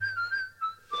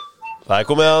Það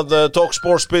komið að Talk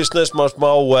Sports Business,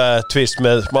 smá twist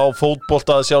með smá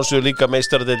fótbolta, sjálfsögur líka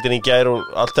meistaradeildin í gær og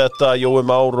allt þetta. Jói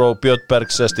Már og Björn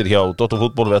Berg sestir hjá Dóttar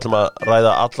fútból. Við ætlum að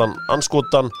ræða allan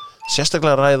andskotan,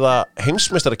 sérstaklega ræða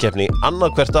heimsmeistarakeppni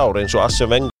annað hvert ár eins og Arsene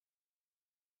Wenger.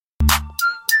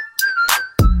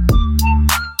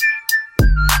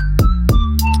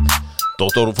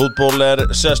 Dóttar fútból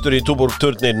sestur í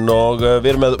Túborg-turnin og við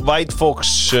erum með White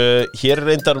Fox. Hér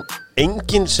reyndar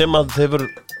enginn sem að hefur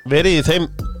verið í þeim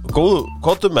góðu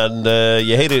kottum en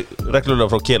ég heyri reglulega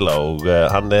frá Kela og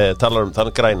hann talar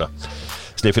þann græna.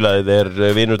 Sliðfélagið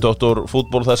vinur Dóttar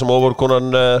fútból þar sem ofurkonan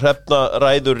Hrefna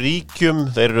ræður ríkjum.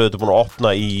 Þeir eru auðvitað búin að opna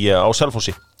á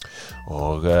Selfossi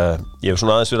og ég hef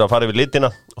svona aðeins verið að fara yfir litina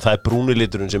og það brúni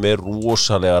liturinn sem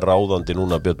rosalega ráðandi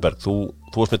núna. Björn Berg, þú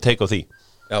varst með take á því.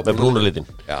 Já, með brúnulitin.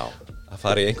 Já, það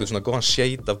fari einhvern svona góðan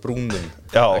shade af brúnum.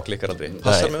 Já. Það klikkar aldrei.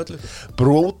 Passar með öllu.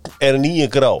 Brún nýju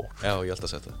grá. Já, ég held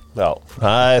að segja það. Já,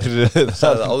 það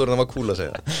sagði það áður en það var cool að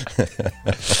segja.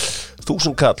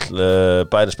 1000 kall,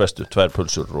 bærins bestu, 2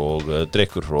 pulsur og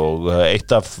drykkur og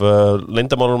eitt af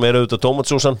leyndamálunum auðvitað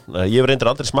tómatsósan. Ég hef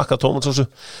reyndar aldrei smakkað tómatsósu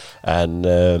en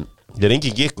ég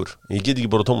engin gikkur. Ég get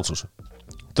ekki bara tómatsósu.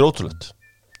 Þetta ótrúlegt.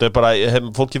 Það bara,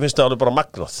 fólki finnst það alveg bara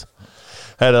magnað.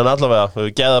 En allavega,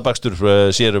 geðabakstur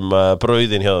sér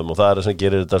brauðin hjá þeim og það sem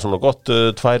gerir þetta svona gott,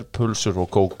 2 pulsur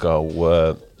og kóka á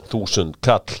 1000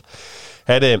 kall.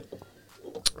 Herri,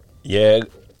 ég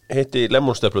hitti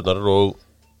Lemonstöflunar og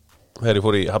ég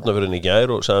fór í Hafnarfjörðinn í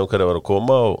gær og sagði hverja var að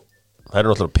koma og það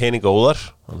náttúrulega peningóðar,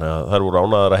 þannig að það voru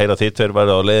ánægðar að heyra þið tveir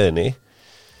væri á leiðinni.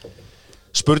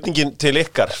 Spurningin til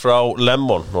ykkar frá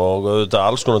Lemon og þetta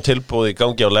alls konar tilboð í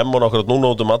gangi á Lemon okkur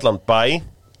núna út allan bæ.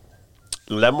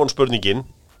 Lemon spurningin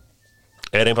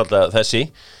einfaldlega þessi.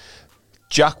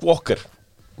 Jack Walker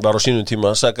var á sínum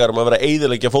tíma sakaður að vera að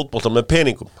eyðileggja fótboltan með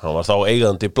peningum. Hann var þá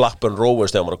eigandi Blackburn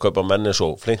Rovers þegar hann var að kaupa menn eins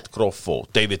og Flint Croft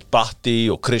og David Batty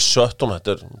og Chris Sutton.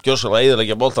 Þetta gjörsamlega að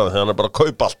eyðileggja boltan þegar hann bara að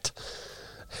kaupa allt.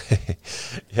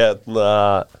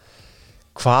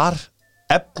 Hvar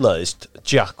efnaðist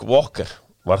Jack Walker?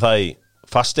 Var það í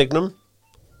fasteignum,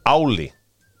 áli,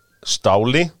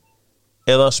 stáli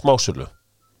eða smásölu?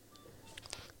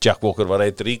 Jack Walker var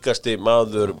eitt ríkasti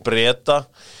maður Breta.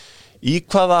 Í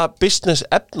hvaða business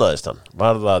efnaðist hann?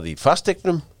 Var það í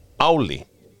fasteignum, áli,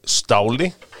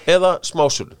 stáli eða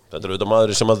smásölu? Þetta auðvitað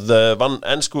maður sem vann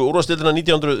ensku úrvalsdeildina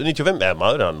 1995.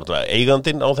 Maður hann náttúrulega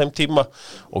eigandinn á þeim tíma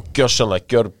og gjörsamlega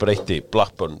gjörbreytti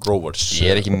Blackburn Rovers.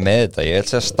 Ég ekki með þetta, ég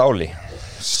segja stáli.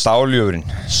 Stáljúfurinn.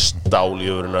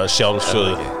 Stáljúfurinn að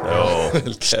sjálfsögðu.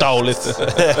 Stálið.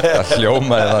 Það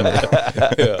hljómaði þannig.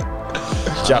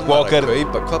 Jack Walker já,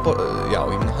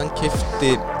 ég meina hann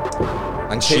keypti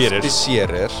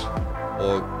Shearer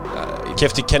og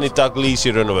keypti Kenny Dalglish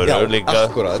í raun og veru líka,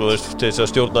 þú veist, til þess að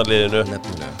stjórna liðinu.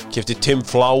 Keypti Tim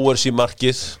Flowers í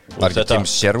markið. Var ekki Tim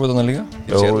Sherwood hann líka?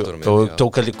 Og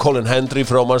tók heldur Colin Hendry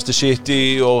frá Manchester City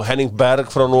og Henning Berg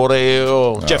frá Noregi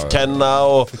og Jeff Kenna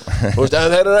og þú veist,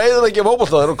 en þeir eru eyðileggja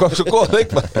fótbolta, þeir eru komið svo góð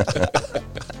leikmenn.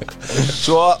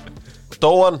 Svo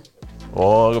dó hann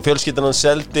og fjölskyldan hann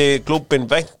seldi klúbbinn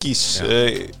Venkís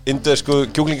indversku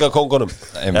kjúklingakóngunum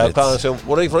eða hvað sem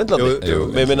voru ekki frá Indlandi.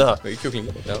 Við minna það.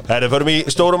 Herri, förum í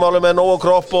stóru máli með Nóa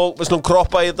Kropp og við slum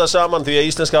kroppa í þetta saman því að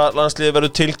íslenska landsliðið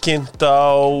verður tilkynnt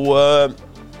á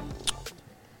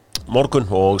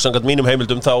morgun og samkvæmt mínum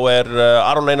heimildum þá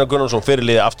Aron Einar Gunnarsson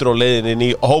fyrirliði aftur á leiðinni inn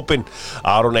í hópinn.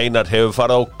 Aron Einar hefur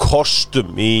farið á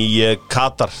kostum í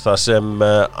Katar þar sem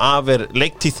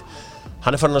leiktíð.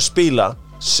 Hann farin að spila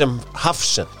sem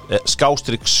Hafsen,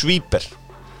 skástrík svíper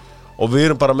og við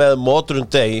erum bara með modern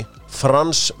day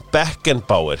Franz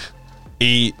Beckenbauer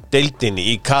í deildinni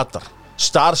í Katar.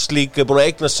 Stars League búin að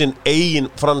eigna sinn eigin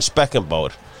Franz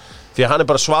Beckenbauer því að hann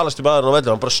bara svalasti maðurinn á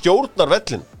vellinu, hann bara stjórnar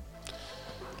vellin.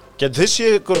 Getur þið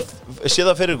sé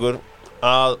það fyrir ykkur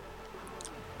að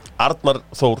Arnar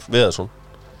Þór Viðarsson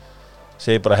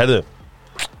segir bara, heyrðu,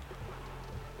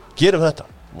 gerum þetta.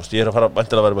 Ég að fara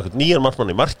væntanlega að vera með eitthvað nýjan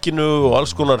markmann í markinu og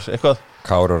alls konar eitthvað.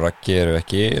 Kári og Raggi eru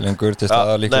ekki lengur til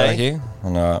staða líklega ekki.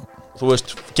 Þannig að þú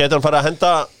veist, getur hann farið að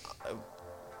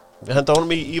henda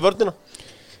honum í vörnina?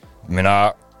 Meina,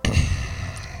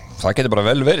 það getur bara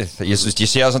vel verið. Ég sé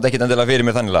það samt ekkert endilega fyrir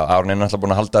mér þannig að Aron er náttúrulega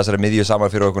búin að halda þessari miðju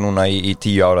saman fyrir okkur núna í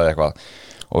 10 ára eða eitthvað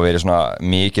og verið svona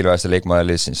mikilvægasti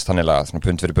leikmaður liðsins þannig að svona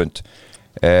pund fyrir pund.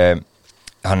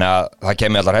 Þannig að það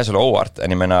kemur allar hæsilega óvart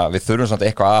en ég meina við þurfum svona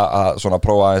eitthvað að svona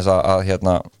prófa þess að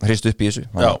hrista upp í þessu.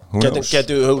 Já,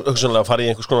 getur hugsanlega að fara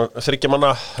í einhvers konar 3 manna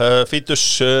fítus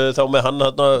þá með hann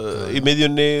í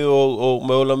miðjunni og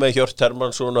mögulega með Hjört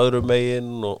Hermannsson öðrum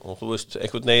megin og þú veist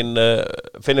einhvern veginn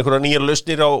finna einhverja nýjar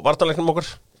lausnir á varnarleiknum okkar.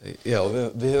 Já,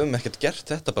 við höfum ekkert gert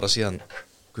þetta bara síðan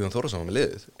Guðjón Þórðarson var með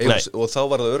liðið og þá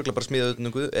var það örugglega bara smíðað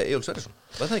Egil Sverrisson,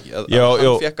 var það ekki?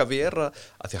 Hann fekk að vera,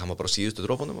 að því að hann var bara síðustu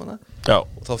drópunum og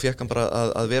þá fekk hann bara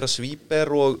að vera svíper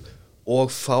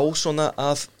og fá svona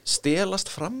að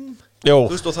stelast fram þú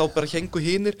veist, og þá bara hengu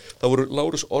hinir þá voru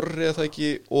Lárus Orri að það ekki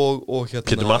og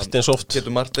Pétur Martins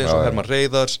og Hermann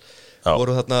Reiðars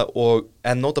voru þarna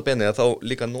en nota bene að þá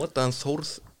líka notaði hann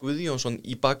Þórð Guðjónsson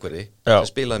í bakverði sem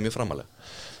spilaði mjög framalega.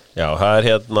 Já, það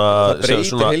það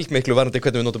breytir heilt miklu varandi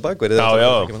hvernig við notum bakverði.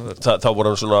 Þá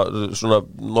voru hann svona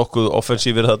nokkuð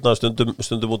offensífir þarna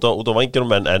stundum út á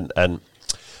vængjunum en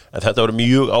þetta verður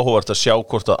mjög áhugavert að sjá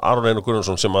hvort að Aron Einar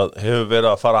Gunnarsson sem að hefur verið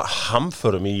að fara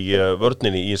hamförum í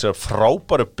vörninni í þessar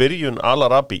frábæru byrjun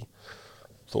Al-Arabi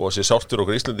þó að sé sáttur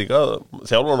okkur Íslendinga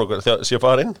þjálfarinn okkar sé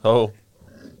farinn þá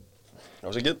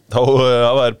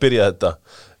hafa þær byrjað þetta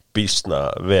býsna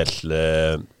vel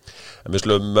en við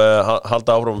slum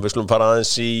halda áfram, við slum fara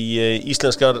aðeins í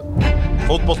íslenskar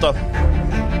fótbolta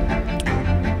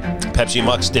Pepsi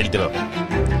Max deildina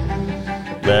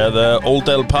með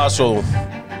Old El Paso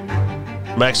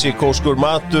Mexikóskur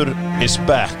matur is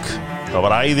back það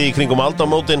var æði í kringum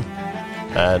aldamótin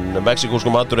en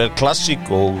mexikóskur matur klassík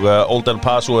og Old El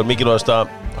Paso mikilvægasta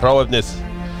hráefnið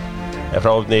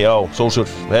hráefni á sósur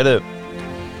heyrðu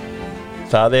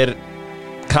það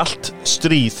kalt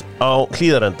stríð á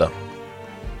Hlíðarenda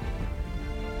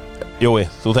Jói,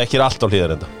 þú þekkir allt á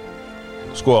Hlíðarenda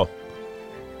sko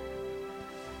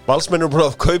Valsmennur búin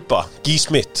að kaupa Guy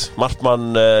Smith,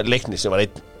 markmann Leikni sem var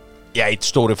einn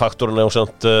stóri faktorinn og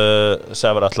samt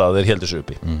Sævar Atla þeir héldu sig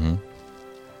uppi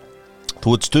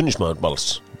Þú ert stuðningsmaður Vals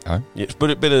Ég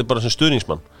byrjaði bara sem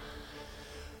stuðningsmann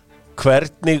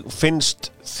Hvernig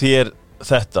finnst þér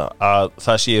þetta að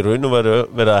það sé í raun og veru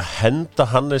verið að henda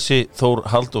Hannesi Þór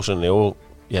Halldórssyni og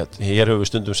hér höfum við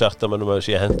stundum sagt að mannum að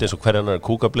sé að hendi eins og hverjan er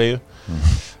kúkableiu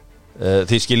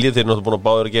þið skiljið þeir náttúrulega búin að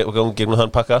báður gegnum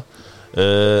þann pakka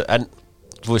en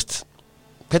þú veist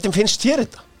hvernig finnst þér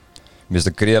þetta? Mér finnst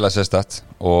það gríðarlega sérstakt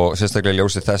og sérstaklega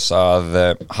ljósið þess að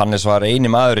Hannes var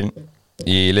eini maðurinn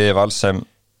í liði Vals sem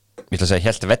ég ætla að segja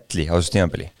hélt velli á þessu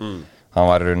tímabili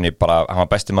hann var í rauninni bara, hann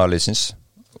var besti maður liðsins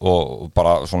og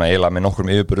bara svona eiginlega með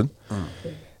nokkrum yfirburðum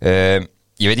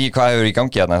ég veit ekki hvað hefur í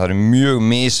gangi þarna það eru mjög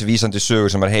misvísandi sögur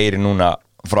sem heyri núna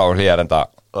frá Hlíðarenda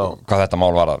hvað þetta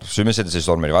mál varðar sumir setur sig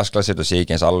stormir í vasklasið og sé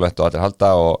ekki eins alveg og allir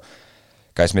halda og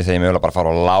Guy Smith þegar mögulega bara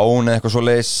fara á lán eða eitthvað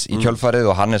svoleiðis í kjölfarið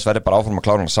og Hannes verður bara áfram að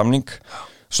klára hann samning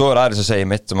svo aðrir sem segja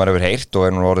mitt sem maður hefur heyrt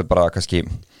og nú orðið bara kannski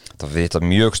það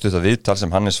mjög stutt að viðtal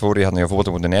sem Hannes fór í hérna hjá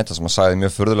fótbolta.net sem hann sagði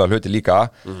mjög furðulega hluti líka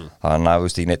þannig að þú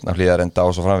veist ekki neitt á Hlíðarenda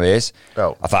og svo framvegis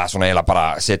að það svona eiginlega bara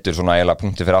setur svona eiginlega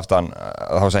punkti fyrir aftan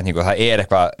þá setningu og það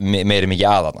eitthvað meiri mikið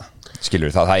aðana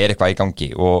skilur það eitthvað í gangi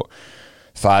og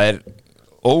það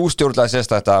óstjórnlega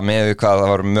sérstakt að með hvað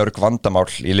það var mörg vandamál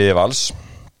í liði Vals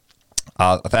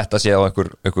að þetta sé á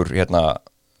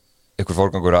einhver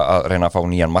fórgangur að reyna að fá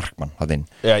nýjan markmann þarna.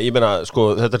 Já, ég meina,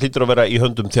 sko, þetta hlýtur að vera í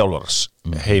höndum þjálfarans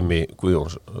Heimi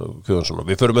Guðjónsson.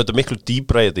 Við förum auðvitað miklu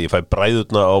dýbra í þetta. Ég fæ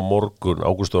bræðurna á morgun,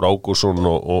 Ágústur Ágússon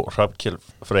og Hrafn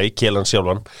Frey Kjelan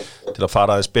sjálfan til að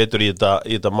fara aðeins betur í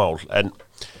þetta mál. En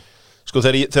sko,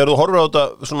 þegar þú horfir á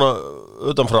þetta svona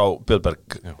utanfrá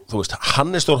Björnberg, þú veist,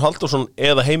 Hannes Þór Halldórsson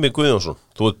eða Heimi Guðjónsson.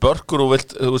 Þú veist, börkur og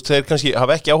þú veist, þeir kannski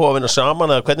hafa ekki áhuga að vinna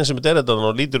saman eða hvernig sem þetta þetta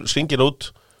og lítur svingil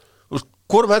út.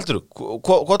 Hvorum heldur þú?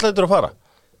 Hvað heldur þú að fara?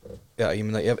 Já, ég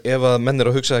meina, ef að menn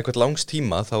að hugsa eitthvað langs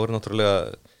tíma, þá náttúrulega,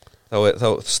 þá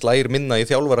slægir minna í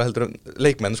þjálfara heldur en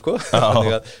leikmenn, sko.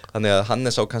 Þannig að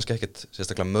Hannes á kannski ekkert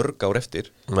sérstaklega mörg ár eftir.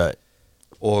 Nei.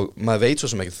 Og maður veit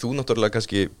svo sem ekki, þú náttúrulega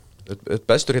kannski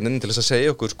bestur hérna inn til þess að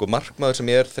segja okkur, sko, markmaður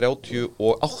sem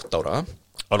 38 ára.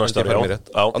 Á næsta ári.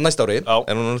 Á næsta ári,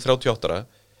 en hún 38 ára.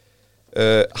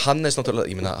 Hannes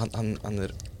náttúrulega, ég meina, hann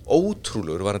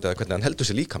ótrúlegur var þetta hvernig hann heldur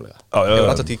sér líkamlega hefur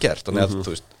alltaf tíð gert þannig að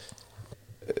þú veist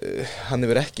hann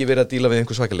hefur ekki verið að díla við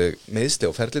einhver svakaleg meiðsli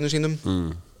á ferlinu sínum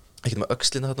ekkert með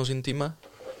öxlina þarna á sínum tíma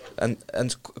en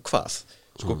hvað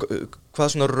sko,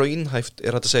 hvað svona raunhæft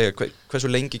hægt að segja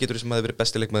hversu lengi getur þessum að verið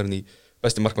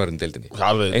besti markmaðurinn í deildinni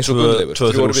eins og Gunnleifur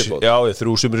 3 ára viðbót já,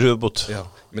 3 sumir viðbót já,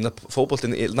 minna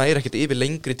fótboltinn næri ekkert yfir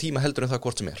lengri tíma heldur en það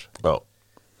hvort sem já.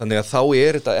 Þannig að þá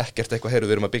þetta ekkert eitthvað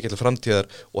við erum að byggja til framtíðar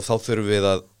og þá þurfum við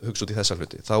að hugsa út í þessa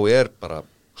hluti. Þá bara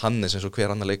Hannes eins og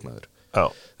hver annar leikmaður. Já.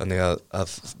 Þannig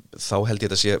að þá held ég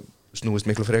þetta sé snúist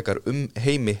miklu frekar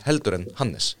Heimi heldur en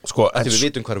Hannes sko, við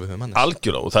vitum hvar við höfum Hannes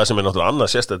algjörlega, og það sem náttúrulega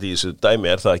annað sérstætt í þessu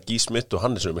dæmi það að Guy Smith og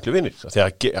Hannes eru miklu vinir því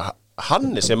að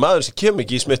Hannes maður sem kemur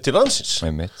Guy Smith til landsins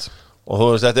og þú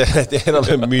veist, þetta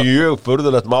alveg mjög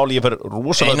burðulegt máli, ég fer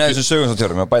rosalega eina af þessum sögum sem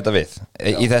tjórum, ég bæta við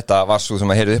í þetta var svo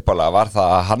sem að heyrðu uppálega var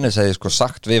það að Hannes hefði sko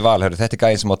sagt við Val, þetta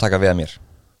gæðin sem á að taka við að mér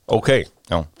ok,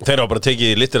 þeir hafa bara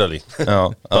tekið literally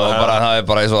það er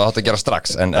bara eins og það átt að gera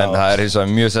strax en það er eins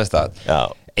og mjög sérstætt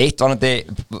eitt vanandi,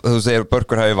 þú segir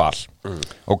Börkur hafi Val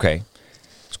ok,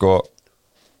 sko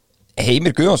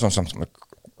Heimir Guðjónsson samt,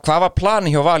 hvað var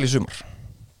plani hjá Val í sumar?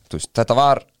 Þú veist, það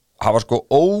var sko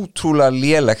ótrúlega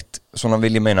lélegt svona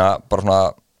vil ég meina, bara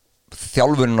svona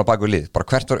þjálfunin á baku lið, bara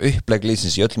hvert var upplegg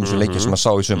liðsins í öllum þessu leikjum sem maður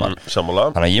sá í sumar sammála.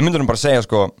 Þannig að ég myndi bara segja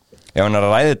sko, ef hann er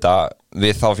að ræða þetta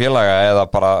við þá félaga eða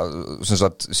bara sem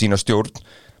sagt, sína stjórn,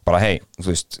 bara hei,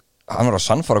 þú veist hann var að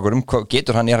sannfara okkur hvað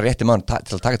getur hann rétti maður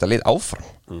til að taka þetta lið áfram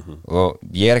og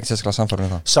ég er ekkert sérstaklega sannfara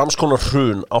það. Samskonar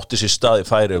hrun átti sér stað í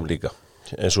Færeyjum líka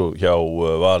eins og hjá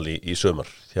Vali í sumar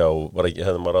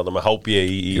hefði maður ræða með HB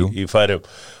í Færeyjum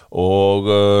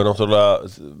og náttúrulega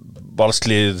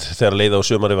valslið þegar leið á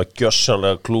sumari var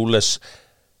gjössanlega klúles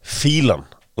fílan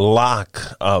lag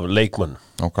af leikmann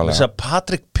þess að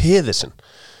Patrik Pedersen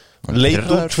leit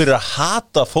út fyrir að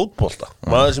hata fótbolta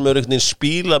maður sem hefur einhvern veginn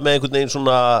spílað með einhvern veginn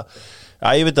svona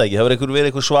ég veit ekki, það verið verið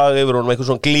eitthvað svag yfir honum, eitthvað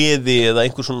svona gleði eða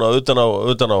einhver svona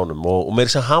utan á honum og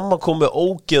meira sem hann var komið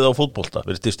ógeð á fótbolta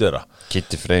verið til störa.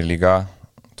 Kitty Freyr líka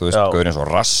þú veist, gauður eins og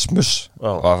Rasmus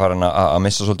og að fara að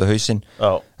missa svolítið hausinn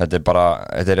þetta er bara,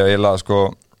 þetta er eiginlega sko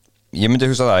ég myndi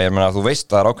hugsa það, ég meina að þú veist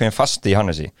það er ákveðin fasti í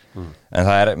Hannesi en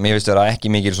það er, mér veist það er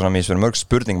ekki mikil svona misverð mörg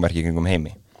spurningmerki kringum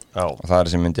Heimi og það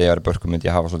er sem myndi ég myndi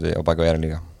ég hafa svolítið á bak og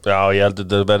líka. Já, ég held að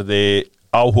þetta verði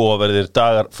áhugaverðir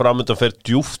dagar framöndan fer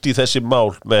djúpt í þessi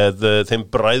mál með þeim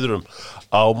bræðurum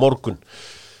á morgun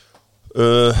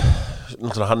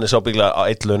náttúrulega hann er sábygglega á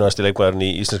eitt launasti leikmaðurinn í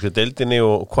íslenskri deildinni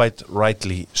og quite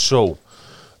rightly so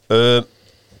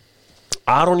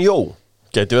Aron Jó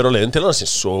gæti verið á leiðin til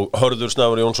landsins og Hörður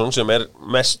Snævar Jónsson sem er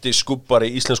mesti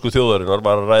skubbari íslensku þjóðarinnar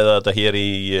var að ræða þetta hér í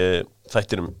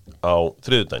þættinum á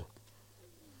þriðjudaginn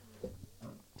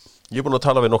ég er búin að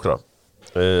tala við nokkra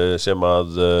sem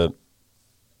að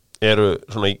eru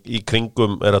svona í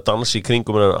kringum er að dansa í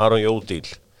kringum Aron Jó díl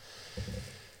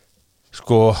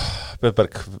sko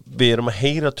Björnberg, við erum að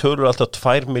heyra tölur alltaf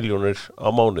 2 milljónir á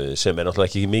mánuði sem er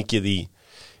náttúrulega ekki mikið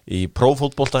í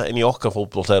prófótbolta en í okkar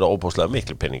fótbolta er það óbúslega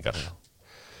miklu peningar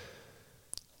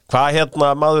hvað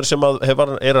maður sem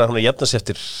er að jafnast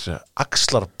eftir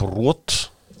axlarbrot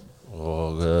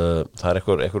og það er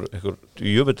einhver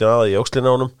jöfullin aða í öxlina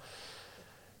á honum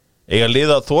eiga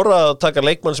liða að þora að taka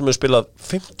leikmann sem hefur spilað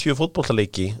 50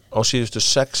 fótboltaleiki á síðustu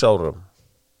 6 árum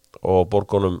og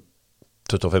borgunum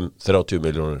 25-30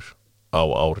 milljónir á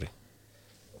ári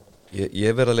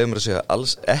Ég verð að leiða mér að segja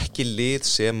alls ekki lið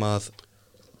sem að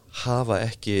hafa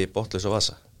ekki botlaus á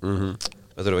vasa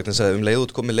Þetta er vegna að segja leið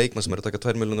út komið leikmann sem er að taka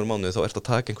 2 milljónir á mánuði þá ert að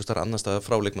taka einhvers staðar annars staðar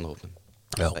frá leikmannahópnum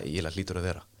það eiginlega hlýtur að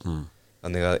vera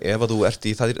Þannig að ef að þú ert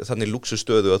í þannig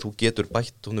lúxustöðu að þú getur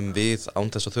bætt honum við án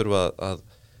þess að þurfa að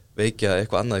veikja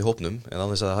eitthvað annað í hópnum en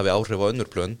án þess að það hafi áhrif á önnur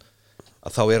plön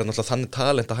að þá er hann alltaf þannig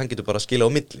talent að hann getur bara að skila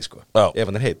á milli sko, ef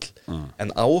hann er heill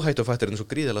en áhættufaktorinn er svo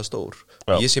gríðarlega stór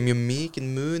og ég sé mjög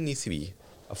mikinn mun í því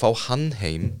að fá hann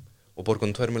heim og borga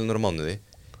hann 2 milljónir á mánuði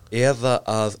eða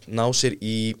að ná sér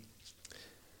í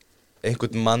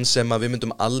einhvern mann sem að við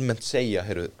myndum almennt segja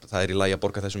það er í lagi að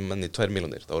borga þessum manni 2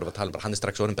 milljónir þá erum við að tala bara hann er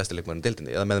strax orðinn besti leikmaðurinn í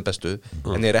deildinni eða með þeim bestu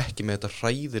en er ekki með þetta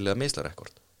hræðilega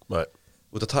meiðslarekord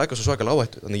út að taka svo svakalega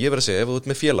áhættu þannig ég verð að segja ef þú ert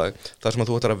með félag þar sem að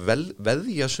þú ætlar að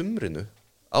veðja sumrinu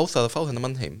á það að fá þennan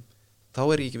mann heim þá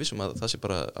er ég ekki vissum að það sé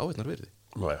bara áhættunar virði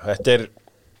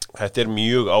Þetta er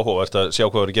mjög áhugavert að sjá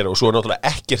hvað er að gera og svo er náttúrulega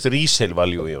ekkert resale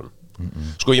value í honum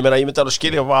sko ég meina ég myndi alveg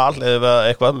skilja Val eða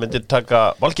eitthvað myndi taka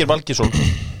Valgeir Valgeirsson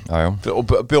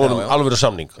og bjóða honum alvöru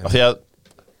samning af því að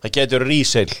það getur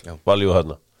resale value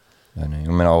þarna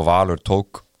ég meina á Valur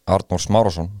tók Arnór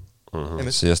Smárásson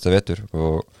síðasta vetur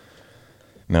og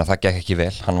meina það gekk ekki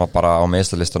vel, hann var bara á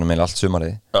meðslalistanum með allt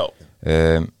sumarið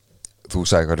þú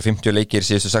sagði hvað eru 50 leikir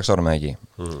síðustu 6 árum eða ekki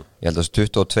ég held að þessu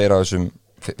 22 af þessum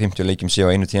 50 leikjum séu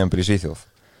á einu tímabili í Svíþjóð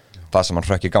það sem hann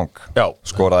hrökk í gang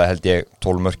skoraði held ég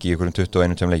 12 mörk í einhverjum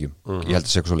 21 leikjum ég held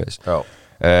að segja svo leiðis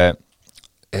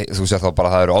þú segir þá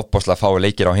bara að það eru ofboðslega fái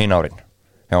leikir á hin árin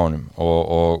hjá honum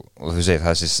og þú segir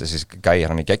það þessi gæi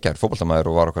hann í geggjaður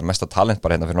fótboltamaður og var okkar mesta talent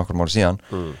bara hérna fyrir nokkrum ári síðan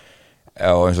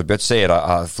og eins og Björn segir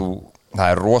að það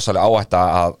er rosalega áhætta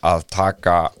að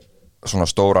taka svona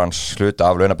stóran hluta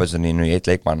af launabönduninu í eitt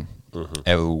leikmann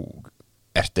ef þú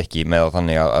ert ekki með það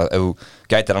þannig að ef þú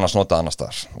gætir annars notað annars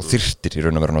staðar og þyrftir í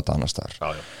raun og vera notað annars staðar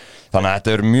þannig að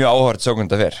þetta er mjög áhört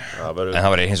sjókund að fyrr en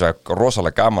það var hins vegar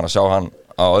rosalega gaman að sjá hann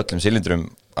á öllum silindrum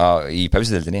í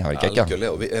Pepsi-deildinni, það var ekki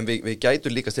algjörlega, en við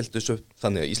gætum líka stilt þessu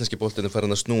þannig að íslenski boltinu fær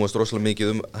hann að snúast rosalega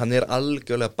mikið hann er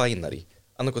algjörlega bænari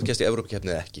annarkvæmt gæst í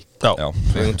Evrópukeppni eða ekki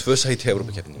við hefum 2 sæti í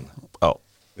Evrópukeppni núna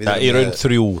í raun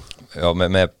 3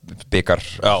 með byggar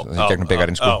gegnum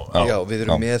byggarinn sko við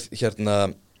erum með hérna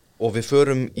og við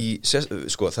förum í,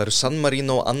 sko, það eru San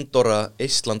Marino, Andorra,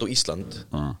 Eistland og Ísland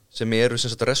sem eru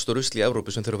sem sagt rest og rusli í Evrópu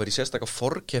sem þurfa að vera í sérstaka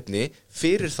forkeppni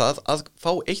fyrir það að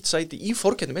fá 1 sæti í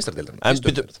forkeppni meistaradeildarinnar. En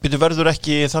byrju verður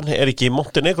ekki, þannig er ekki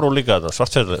Montenegro líka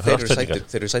þetta,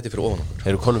 Þeir eru sæti fyrir ofan okkur.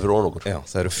 Þeir eru konur fyrir ofan okkur. Já,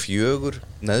 það eru 4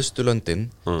 neðstu löndin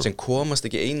sem komast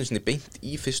ekki einu sinni beint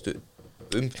í fyrstu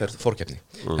umferð forkeppni.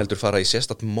 Heldur fara í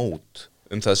sérstakt mót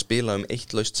það að spila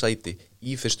 1 laust sæti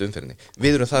í fyrstu umferðinni.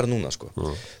 Við erum þar núna sko.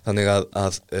 Þannig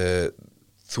að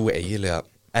þú eiginlega,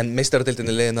 en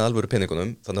meistaradeildin er leiðin að alvöru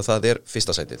peningunum, þannig að það er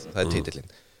fyrsta sætið, það er titillinn.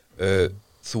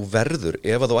 Þú verður,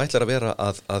 ef að þú ætlar að vera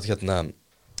að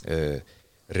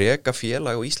reka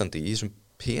félag á Íslandi í þessum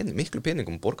miklu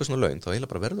peningum og borga svona laun, þá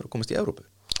eiginlega bara verður að komast í Evrópu.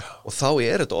 Og þá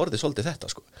er þetta orðið svolítið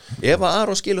þetta sko. Ef að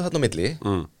Aron skilur þarna á milli,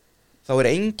 þá er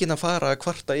enginn að fara að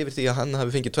kvarta yfir því að hann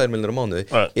hafi fengið 2 milljónir á mánuði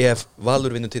ef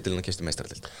Valur vinnur titilinn að kemst í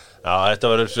meistaradeildina. Já,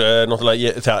 þetta verður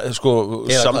náttúrulega, sko,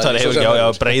 samtali hefur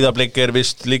ekki, Breiðablik er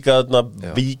vist líka þarna,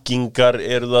 Víkingar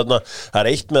eru þarna, það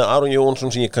er eitt með Aron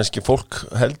Jónsson sem ég kannski fólk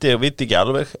held ég viti ekki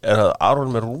alveg, er að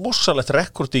Aron með rosalegt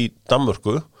rekord í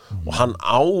Danmörku og hann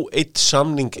á 1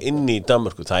 samning inni í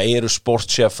Danmörku, það eru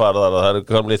sportchefar þar, það eru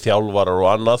gamli þjálfarar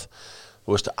og annað,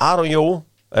 þú veist, Aron Jó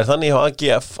er þannig hjá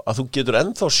AGF að þú getur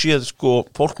ennþá séð sko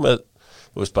fólk með,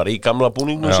 þú veist, bara í gamla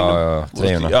búningum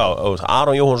sínum.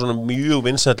 Aron Jóhannsson er mjög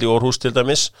vinsæll í Orhus til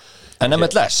dæmis. En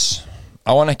MLS,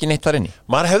 á hann ekki neitt þar inni?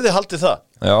 Maður hefði haldið það.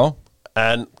 Já.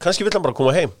 En kannski vill hann bara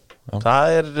koma heim.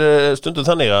 Það er stundum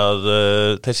þannig að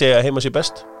þeir segja að heima sé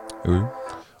best.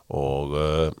 Og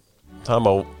það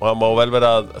má vel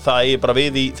vera að það eigi bara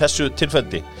við í þessu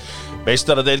tilfelli.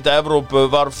 Meistaradeilda Evrópu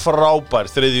var frábær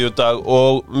þriðjudag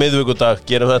og miðvikudag.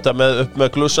 Gerum þetta upp með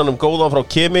glussanum góðan frá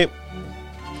Kemi.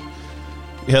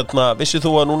 Vissið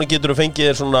þú að núna getur þú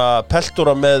fengið þér svona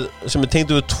peltora með sem er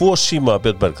tengdu við 2 síma,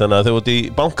 Björnberg. Þannig að þegar þú ert í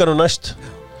bankanum næst,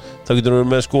 þá getur þú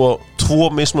með sko 2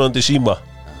 mismunandi síma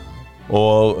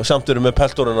og samt eru með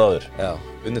peltoran á þér. Já,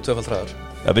 vinnur 2-falt hraðar.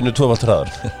 Já, vinnur 2-falt hraðar.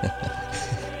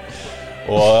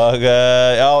 Og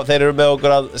þeir eru með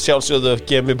okkur að sjálfsögðu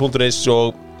Kemi.is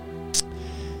og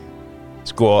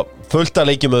sko, fullt af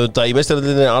leikjum auðvitað í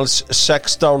meistaradeildinni alls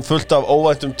 16, fullt af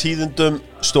óvæntum tíðindum.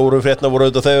 Stóru fréttina voru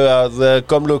auðvitað þau að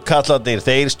gömlu kallarnir,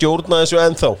 þeir stjórna þessu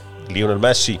ennþá. Lionel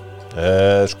Messi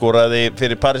skoraði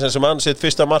fyrir Paris Saint-Germain sitt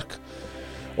fyrsta mark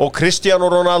og Cristiano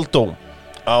Ronaldo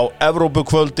á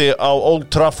Evrópukvöldi á Old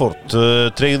Trafford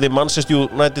tryggði Manchester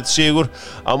United sigur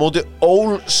á móti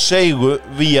ólseigu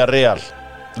Villarreal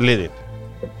liði.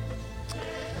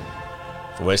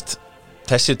 Þú veist,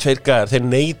 þessi 2 gæjar, þeir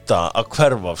neita að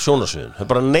hverfa af sjónarsviðinu, þeir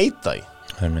bara neita í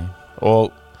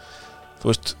og þú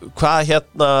veist, hvað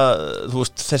þú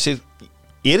veist,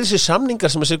 þessi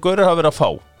samningar sem þessir gaurar hafa verið að fá,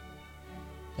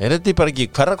 er þetta bara ekki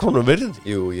hverra krónum virði?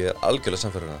 Jú, ég er algjörlega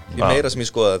samfærður því meira sem ég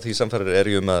skoða því samfærður er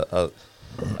ég að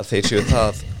þeir séu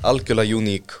það algjörlega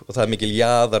uník og það er mikil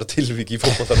jaðar tilvík í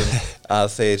fótboltanum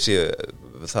að þeir séu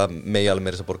það megi alveg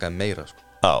meira að borga meira sko.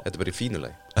 Þetta er bara í fínu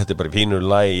lagi. Þetta er bara í fínu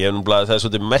lagi. Það er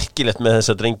svolítið merkilegt með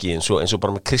þessa drengi eins og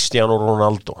bara með Cristiano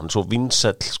Ronaldo. Hann er svo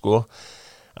vinsæll sko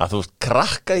að þú veist,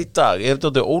 krakka í dag er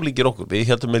þetta ólíkir okkur. Við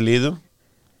heldum með liðum,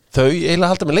 þau eiginlega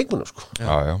halda með leikmunum sko.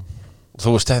 Já.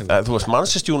 Þú veist,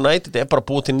 Manchester United er bara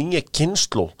búið til nýja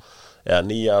kynslóð eða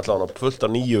nýja allavega fullt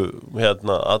af nýju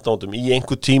aðdáendum í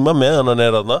einhver tíma meðan hann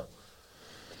er þarna.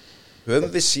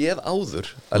 Höfum við séð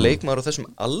áður að leikmaður á þessum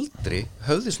aldri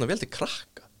höfði svona vel til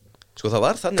krakka. Sko það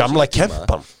var þannig Gamla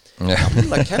kempan.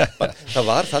 Það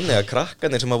var þannig að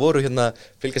krakkanir sem að voru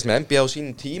fylgjast með NBA á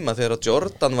sínum tíma þegar að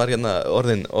Jordan var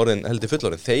orðin heldur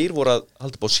fullorðin, þeir voru að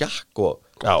halda upp á sjakk og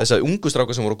þessar ungu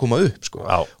strákar sem voru að koma upp sko.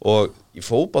 Og í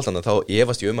fótboltanum þá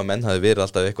efast ég að menn hafi verið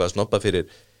alltaf eitthvað að snobba fyrir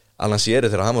Alan Shearer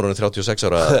þegar hann var orðinn 36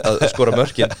 ára að skora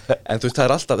mörkin, en þú veist það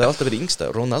er alltaf verið yngsta.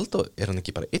 Ronaldo, er hann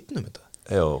ekki bara einn þetta?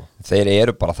 Jó. Þeir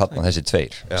eru bara þarna þessi 2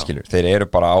 skilur, þeir eru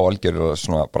bara á algjörðu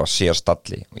svona bara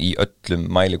sérstalli í öllum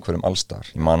mælikvörum allstar.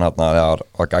 Ég man þegar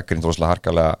var gagnrýnt rosalega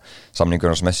harkalega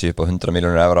samningurinn sem Messi upp á 100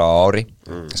 milljónir evra á ári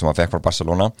sem hann fekk frá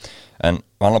Barcelona, en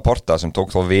Van Laporta sem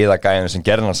tók þó við að gæðinu sem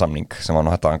gerði hann samning sem var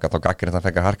nú þetta, hann gátt á gagnrýnt að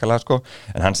fekk harkalega sko,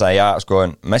 en hann sagði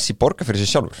en Messi borgar fyrir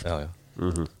sig sjálfur.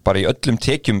 bara í öllum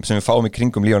tekjum sem við fáum í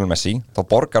kringum Lionel Messi, þá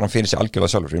borgar hann fyrir sig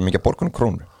algjörlega sjálfur, við erum ekki að borga hann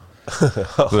krónu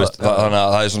þú veist, þannig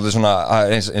að það er svona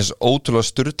eins ótrúlega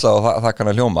sturla og það kann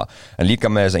að hljóma, en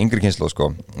líka með þessa yngri kynslu sko,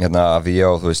 hérna að við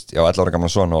þú veist, 11 ára gamla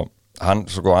son og hann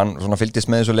svona fylgdist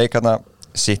með þessu leik hérna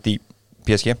City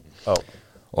PSG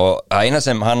og eina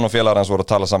sem hann og félagar hans voru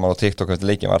að tala saman á TikTok eftir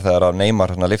leikin var þegar að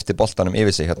Neymar lyfti boltanum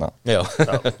yfir sig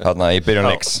hérna í byrjun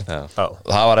leiks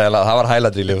það var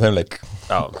hæladrílið á þeim leik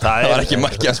það var ekki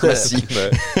markið hans Messi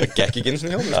það gekk ekki eins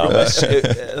og hjá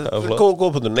mér góð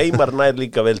punktur, Neymar nær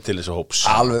líka vel til þessu hóps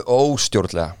alveg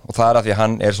óstjórnlega og það er að því að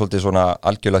hann er svolítið svona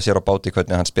algjörlega sér á báti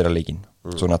hvernig hann spila leikinn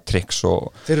svona tricks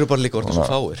og þeir eru bara líka orðin svo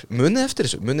fáir munið eftir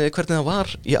þessu, munið hvernig það var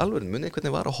í alvöru munið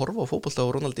hvernig það var að horfa á fótbolta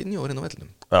og Ronaldinho og reyna á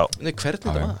vellinum munið hvernig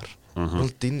það var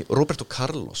Ronaldinho, Roberto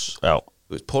Carlos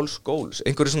Paul Scholes,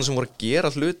 einhverju svona sem voru að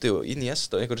gera hluti og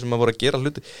Iniesta og einhverju sem voru að gera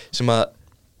hluti sem að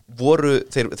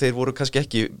þeir voru kannski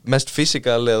ekki mest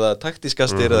fysikal eða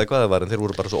taktískastir eða hvað það var en þeir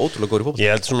voru bara svo ótrúlega góður í fótbolta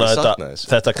ég held svona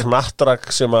þetta knattrak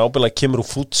sem að ábyrðlega kemur úr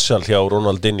futsal hjá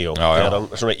Ronaldinho þegar hann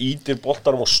svona ítir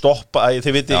boltanum og stoppa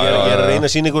þið viti, ég er að reyna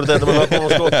að sýna ykkur þetta með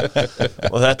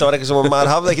og þetta var eitthvað sem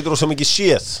maður hafði ekki rosa mikið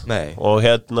séð og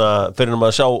hérna fyrir að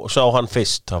maður sá hann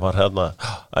fyrst það var hérna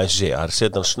að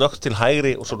setja hann snöggt til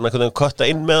hægri og svona einhvern veginn kötta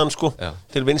inn með hann sko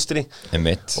til vinstri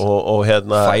og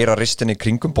hérna færa ristinni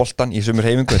kringum boltan í sumur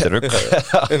heifingu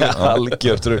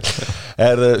algjört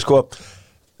sko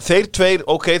þeir tveir,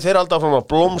 þeir halda áfram að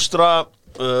blómstra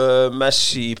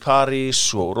Messi í París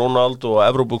og Ronaldo á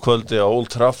Evrópukvöldi á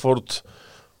Old Trafford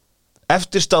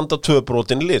eftirstanda tvö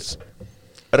brotin lið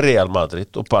Real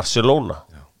Madrid og Barcelona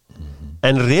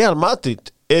en Real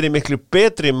Madrid er í miklu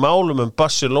betri málum en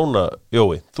Barcelona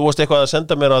Jói, þú varst eitthvað að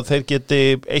senda mér að þeir geti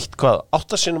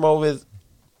 8 sinnum á við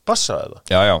Barca eða?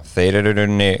 Já, þeir eru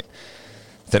rauninni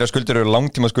þeirra skuldir eru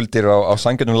langtíma skuldir á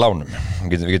sanngjörnum lánum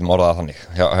við getum orðað þannig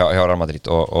hjá Real Madrid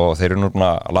og þeir eru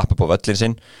núna að lappa upp á völlin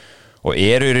sinn og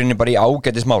eru í rauninni bara í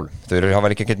ágætismál þau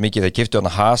hafa ekki mikið, þeir keyptu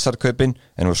þarna Hazard-kaupin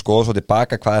en við skoðum svo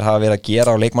tilbaka hvað þeir hafa verið að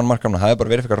gera á leikmannmarkaðnum og það hefur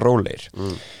bara verið fyrir rólegir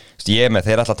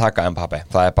þeir ætla að taka Mbappé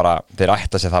það er bara, þeir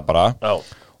ætta sér það bara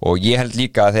og ég held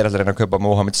líka að þeir ætla að reyna að kaupa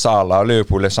Mohamed Salah á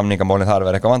Liverpool ef samningamálin þar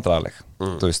verið eitthvað vandræðaleg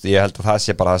ég held að það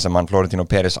sé bara það sem Florentino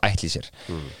Pérez ætli sér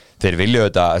þeir vilja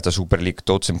þetta Super League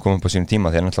dót sem kom upp á sínum tíma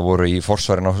þeir náttúrulega voru í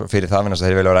forsvarin fyrir það að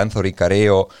þeir vilja vera ennþá ríkari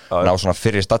og ná svona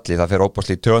fyrri stalli það fer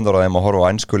óbúslega töndar á þeim að horfa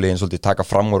á enskuliðin svolítið taka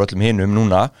fram úr öllum hinum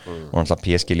núna og náttúrulega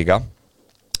PSG líka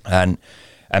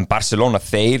en Barcelona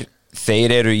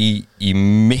þeir eru í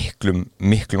miklum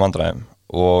vandræðum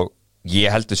og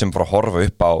ég heldur sem bara að horfa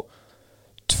upp á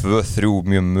 2-3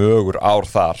 mjög mögur ár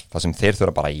þar sem þeir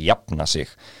þurfa bara að jafna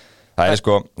sig það er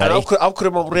sko en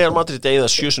ákveðum á Real Madrid eða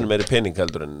 7 sinnum meiri pening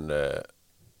heldur en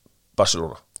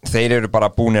Barcelona þeir eru bara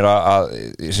búnir að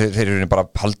þeir eru bara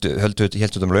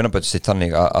heldur launabötu sitt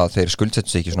þannig að þeir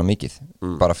skuldsettu sig ekki svona mikið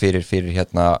bara fyrir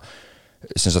hérna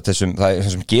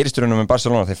þessum gerist í raunum með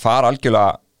Barcelona þeir fara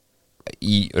algjörlega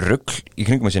í rugl í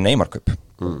kringum þessi Neymar-kaup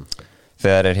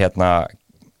þegar hérna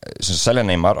selja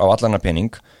Neymar á allan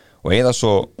pening og eða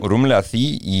svo rúmlega því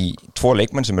í 2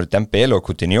 leikmenn sem eru Dembele og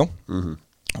Coutinho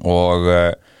og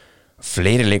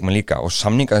fleiri leikmenn líka og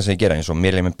samningar sem þeir gera eins og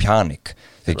Miralem Pjanic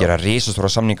þeir gera risastóra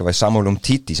samningar við Samuel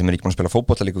Umtiti sem er ekki búin að spila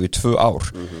fótbolta í 2 ár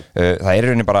það er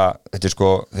rauninni bara þetta er sko,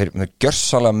 þeir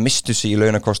gjörsamlega mistu sig í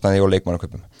launakostnaði og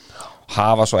leikmannakaupum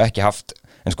hafa svo ekki haft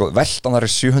en sko veltan þar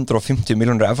er 750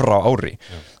 milljónir evra á ári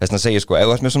þess að segja sko, ef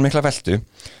þú ert með svona mikla veltu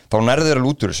þá nærðu þeir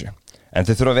alveg út úr þessu en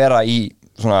þeir þurfa að vera í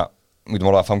svona, við getum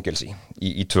orðað fangelsi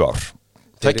í 2 ár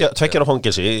Tveggjar á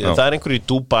fangelsi, það er einhverju í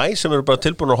Dubai sem eru bara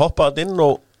tilbúin að hoppa inn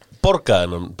og borga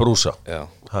þennan brúsa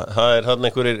það er hann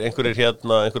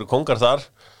einhverjir kongar þar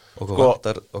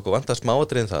okkur vantar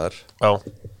smáatriðin þar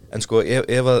en sko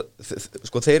ef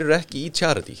sko þeir eru ekki í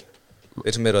charity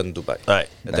þeir sem eru að Dubai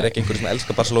þetta er ekki einhverjir sem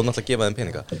elskar Barcelona alltaf að gefa þeim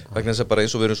peninga vegna þess að bara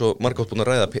eins og við erum svo margátt búin að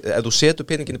ræða ef þú setur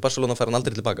peningin í Barcelona fær hann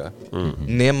aldrei tilbaka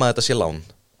nema þetta sé lán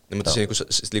nema þetta sé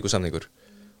einhver slíku samningur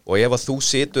og ef að þú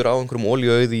situr á einhverjum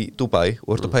olíuauð í Dubai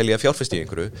og ert að pæla í að fjárfesta í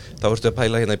einhverju þá ertu að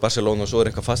pæla hérna í Barcelona og svo er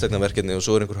eitthvað fasteignaverkefni og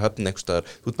svo er einhver höfn einhvers staðar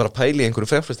þú ert bara að pæla í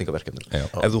einhverjum fjárfestingaverkefni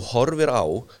ef þú horfir á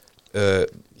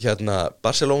hérna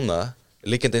Barcelona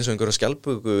líkjandi eins og einhverja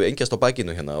skjaldböku engjast á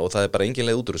bakinu hérna og það er bara engin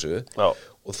leið út úr þessu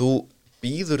og þú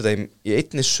býður þeim í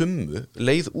einni summu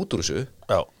leið út úr þessu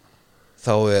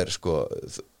þá er sko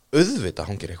auðvitað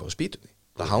hangir eitthvað á spýtunni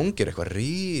það hangir eitthvað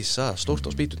risa stórt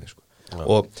á spýtunni sko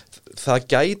og það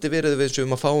gæti verið við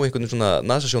sem að fá einhvern svona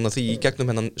nasasjón af því í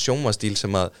gegnum hennan sjónvastíl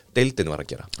sem að deildin var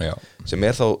að gera sem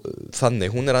þá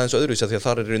þannig, hún aðeins öðruvísi því að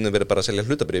þar raunin verið bara að selja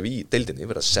hlutabréf í deildinni,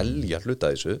 verið að selja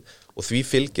hluta þessu og því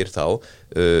fylgir þá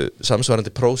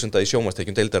samsvarandi prósenta í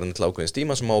sjónvastekjum deildarinn til ákveðins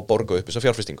tíma sem á að borga upp þessa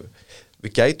fjárfestingu.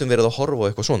 Við gætum verið að horfa á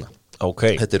eitthvað svona.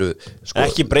 Okay.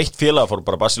 Ekki breytt félag fór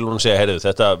bara Barcelona að segja, heyrðu,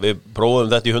 þetta, við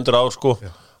prófum þetta í 100 ár sko,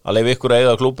 að leyfa ykkur að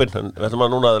eiga klúbbin, en við ætlum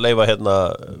að núna að leyfa hérna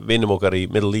vinum okkar í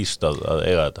Middle East að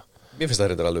eiga þetta. Mér finnst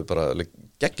það alveg bara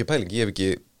geggjupæling,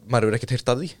 maður hefur ekkert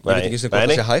heyrt af því, ég veit ekki hvað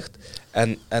það sé hægt,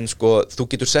 en sko, þú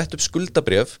getur sett upp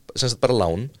skuldabréf, sem sagt bara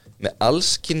lán, með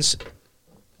allskins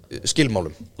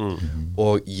skilmálum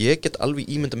og ég get alveg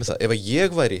ímyndað með það ef að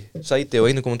ég væri sæti á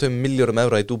 1,2 milljörðum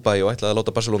evra í Dubai og ætlaði að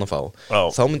láta Barcelona fá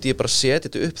þá myndi ég bara setja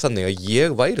þetta upp þannig að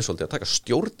ég væri svolítið að taka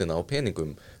stjórnina á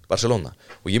peningum Barcelona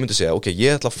og ég myndi segja ok,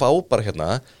 ég ætla að fá bara hérna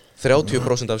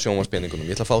 30% af sjónvarpspeningunum,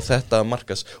 ég ætla að fá þetta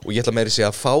markas og ég ætla meiri segja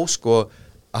að fá sko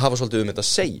að hafa svolítið þetta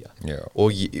að segja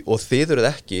og þið eruð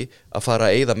ekki að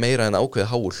fara að eyða meira en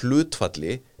ákveðið háu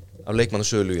hlutfalli af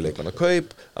leikmannasölu í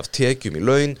leikmannakaup, af tekjum í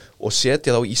laun og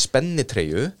setja þá í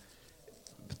spennitreyju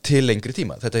til lengri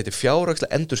tíma. Þetta heitir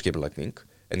fjárhagsleg endurskipulagning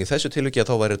en í þessu tilviki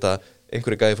að þá væri þetta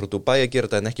einhverju gæði frá Dubai að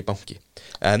gera þetta en ekki banki.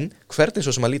 En hvernig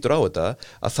svo sem að lítur á þetta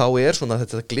að þá svona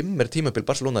þetta glimmer tímabil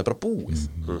Barcelona bara búið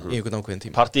í einhvern ákveðin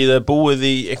tíma. Partíið búið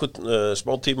í einhvern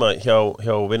smá tíma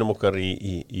hjá vinum okkar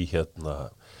í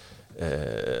hérna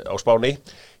á Spáni.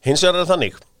 Hins vegar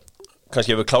þannig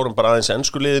kannski ef við klárum bara aðeins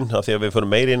ensku liðin af því að við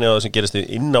förum meiri inn á það sem gerist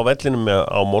inn á vellinum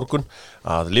á morgun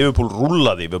að Liverpool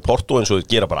rúllaði við Porto eins og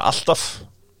þau gera bara alltaf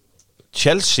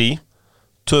Chelsea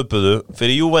töpuðu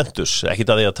fyrir Juventus ekki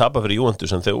það að tapa fyrir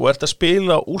Juventus en þegar þú ert að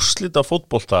spila úrslita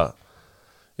fótbolta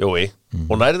Jói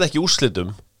og nærið ekki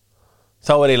úrslitum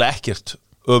þá eiginlega ekkert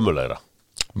ömulegra.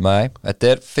 Nei,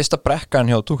 þetta fyrsta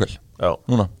brekkan hjá Tuchel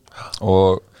núna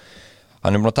og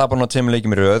hann búin að tapa núna 2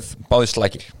 leikjum í röð báði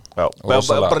slækir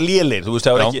bara lélir, þú veist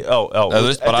það var ekki þú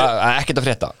veist bara ekkert að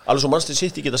frétta alveg svo Manchester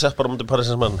City geta sett bara mútið Paris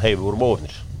Saint-Germain hei við vorum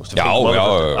óöfnir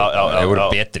þeir voru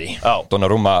betri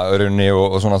Donnarumma örunni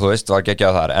og svona þú veist var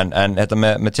geggjað þar en þetta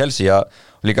með Chelsea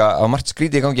líka á margt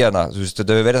skrítið í gangi hérna þú veist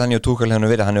þetta hefur verið þannig og Tuchel hann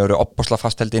hefur verið opasla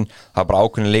fastheldinn það bara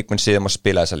ákveðin leikmenn síðan að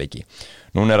spila þessa leiki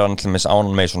núna hann til með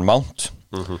án Mason Mount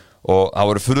og það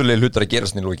voru furðulega hlutar að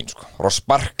gerast í lókin sko. Ross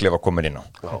Barkley var komin inn á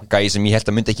gæi sem ég held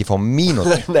að myndi ekki fá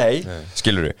mínútur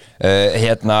skilurðu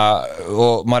hérna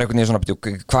og maður einhvern veginn svona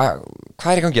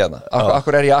hvað í gangi þarna?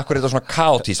 Akkur er þetta svona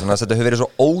kaotís þannig að þetta hefur verið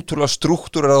svo ótrúlega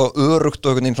struktúrerað og örugt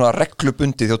og einhvern veginn svona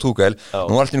reglubundið hjá Tuchel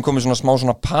nú er alltaf komið svona smá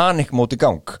svona panikmót í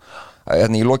gang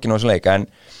hérna í lokinu á þessum leik en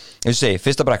ég segi,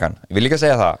 fyrsta brekkan, ég vil líka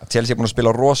segja það Chelsea búin að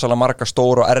spila rosalega marga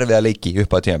stóra og erfiða leiki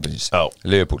upp að tímabilsins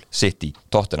Liverpool, City,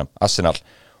 Tottenham, Arsenal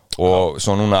og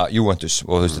svo núna Juventus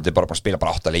og þú veist, þetta bara spila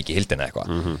bara 8 leiki í hildina eitthvað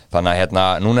þannig að hérna,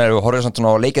 núna erum við horfið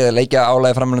svona á leikja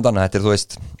álæði framöndan þetta þú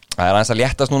veist, það aðeins að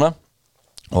léttast núna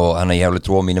og þannig að ég hef alveg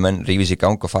trú á mínu menn rífið sér í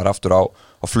gang og fara aftur á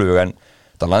flug en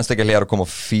það landsleikjarlega að koma á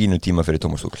fínu tíma fyrir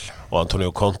Thomas Tuchel og Antonio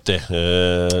Conte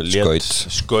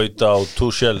skaut á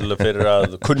Tuchel fyrir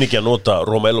að kunni ekki að nota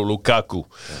Romelu Lukaku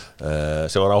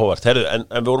sem var áhugavert en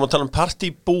við vorum að tala um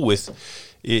partybúið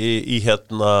í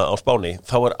hérna á Spáni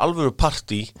þá alvöru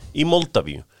partí í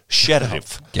Moldavíu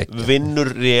Sheriff,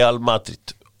 vinnur Real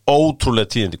Madrid ótrúlega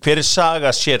tíðindi, hver saga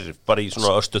Sheriff bara í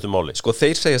svona östutum máli? Sko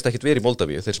þeir segjast ekkert verið í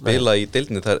Moldavíu, þeir spila í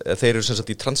deildinni þeir eru sem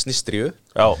sagt í Transnistriu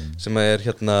sem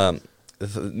hérna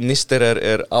Nister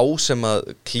á sem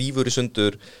að klífur í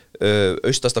sundur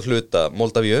austasta hluta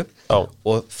Moldavíu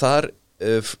og þar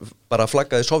bara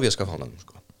flaggaði sovjaska fánan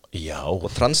sko. Já, og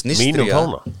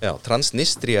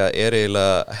Transnistria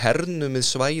eiginlega hernumið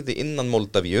svæði innan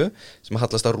Moldavíu sem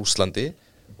hallast á Rússlandi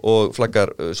og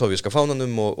flaggar sovjaska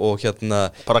fánanum og hérna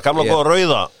bara gamla góða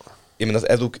rauða ég meina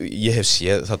ég hef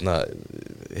séð þarna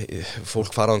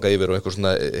fólk faraðanga yfir og eitthvað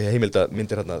svona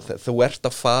heimildamindir hérna þú ert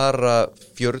að fara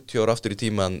 40 ára aftur í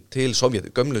tíman til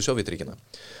gömlu Sovjetríkina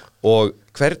og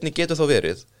hvernig getur þá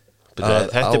verið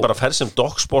þetta bara ferð sem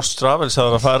Doc Sports Travels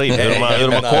að fara í við erum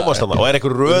að komast þarna og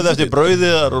einhver röð eftir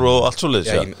brauðiðar og allt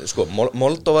svoleiðis sko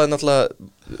Moldova náttúrulega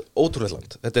ótrúlega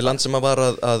land þetta land sem að var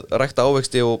að rækta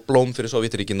ávexti og blóm fyrir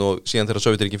Sovjetríkin og síðan þegar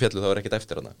Sovjetríkin féllu þá ekkert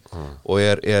eftir hana og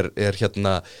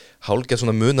hérna hálfgerð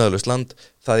svona munaðalaust land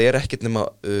það ekkert nema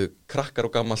krakkar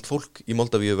og gamalt fólk í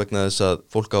Moldavíu vegna þess að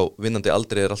fólk á vinnandi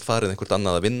aldri allt farið einhvert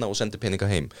annað að vinna og sendi peninga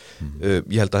heim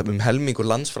ég held að helmingur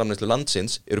landsframleiðslu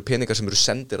landsins eru peningar sem eru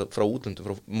sendir frá útlöndum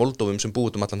frá Moldovum sem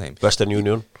búið allan heim Western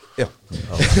Union já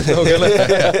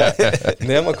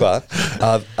nema hvað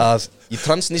að í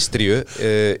Transnistriu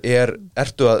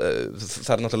ertu að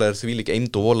það náttúrulega því líka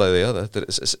eimd og volaði að þetta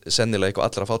sennilega eitthvað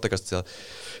allra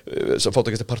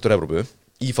fátækasti partur Evrópu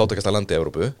í fátækasta landi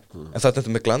Evrópu en það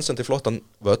með glansandi flottan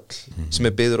völl sem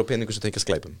byggður á peningum sem tengjast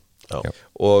glæpum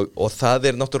og það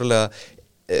náttúrulega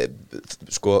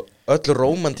sko öll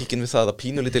rómantíkin við það að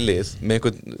pínulítið lið með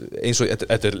einhvern eins og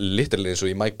þetta literally eins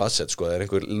og í Mike Bassett sko það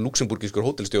einhver luxemburgískur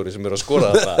hótelstjóri sem að skora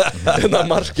þetta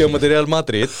marki á móti Real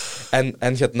Madrid en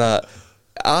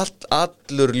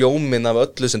allur ljóminn af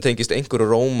öllu sem tengist einhverju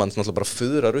rómans náttúrulega bara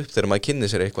fuðrar upp þegar maður kynni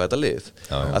sér eitthvað þetta lið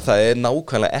að það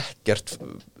nákvæmlega ekkert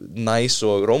næs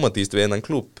og rómantíst við innan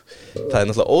klúbb það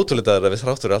náttúrulega ótrúlega að við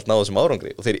þráttur allt náðu sem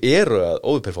árangri og þeir eru að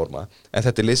overperforma en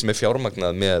þetta lið sem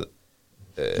fjármagnað með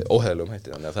óhæðilegum hætti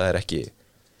þannig að það ekki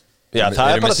Já,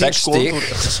 það bara 6 stig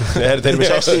Þeir eru með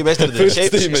 6 stig í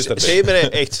meistardeildinni Segir mér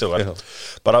eitt stöðvar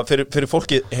bara fyrir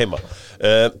fólkið heima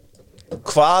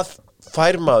hvað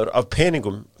fær maður af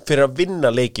peningum fyrir að vinna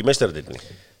leik í meistaradeildinni?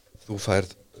 Þú færð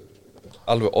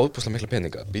alveg óbúslega mikla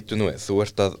peninga býtu nú við, og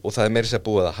það meira sér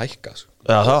búið að hækka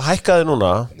Já, það hækkaði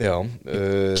núna Já,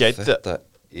 þetta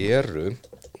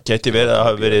gæti verið að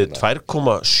hafa verið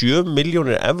 2,7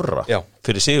 milljónir evra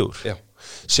fyrir sigur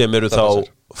sem eru þá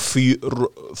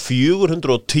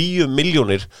 410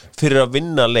 milljónir fyrir að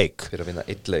vinna leik fyrir að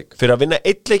vinna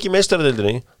eitt leik í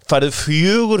meistaradeildinni færið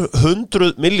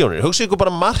 400 milljónir hugsa ykkur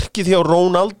bara markið hjá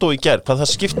Ronaldo í gær hvað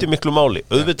það skiptir miklu máli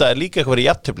auðvitað líka eitthvað í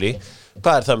jafntefli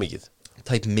hvað það mikið?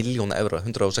 Tæp 1 milljón evra,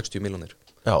 160 milljónir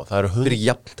Já, það eru 100 fyrir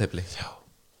jafntefli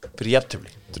fyrir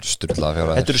jafntefli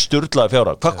Þetta eru sturlaðar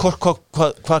fjárhæðir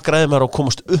Hvað græðir maður að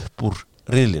komast upp úr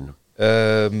riðlinum?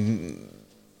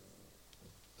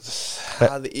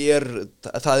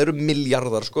 Það eru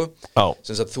milljarðar sko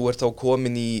sem að þú ert þá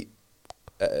komin í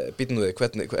býtum við,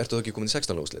 ertu þú ekki komin í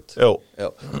 16 úrslit? Já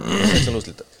 16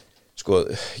 úrslit sko,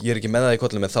 ég ekki með það í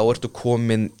kollum en þá ertu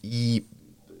komin í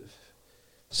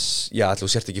já, þú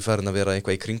sért ekki farin að vera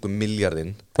eitthvað í kringum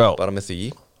miljardin bara með því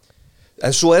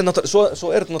en svo er þetta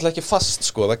náttúrulega ekki fast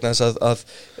sko, vegna þess að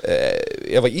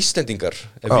ef við Íslendingar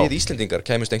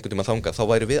kæmust einhvern tímann þangað þá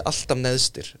væri við alltaf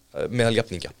neðstir meðal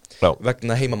jafningja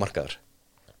vegna heimamarkaðar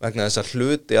vegna þess að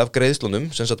hluti af greiðslunum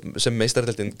sem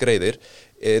meistaradeildin greiðir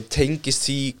tengist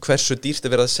því hversu dýrt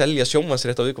verið að selja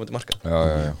sjónvarpsrétt á viðkomandi markað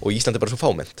og Ísland bara svo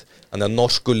fámennt þannig að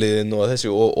norsku liðin og þessi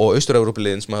og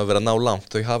austur-Evrópuliðin sem hafa verið að ná langt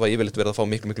þau hafa yfirleitt verið að fá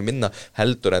miklu minna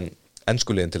heldur en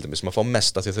ensku liðin til dæmis sem að fá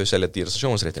mest af því þau selja dýrasta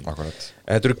sjónvarpsréttin en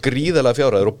þetta eru gríðarlega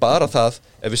fjárhæðir og bara það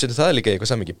ef við setjum það líka í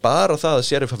eitthvað samhengi bara það að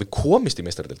Sheriff hafi komist í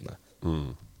meistaradeildina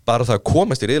bara það að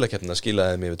komast í riðlakeppnina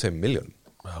skilaði þeim yfir 2 milljónum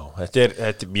Já,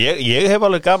 ég hef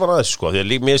alveg gaman að þessu sko því að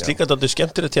mér er líka þetta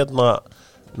skemmtilegt hérna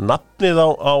nafnið á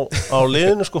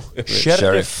liðinu sko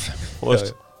Sheriff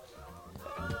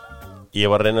Ég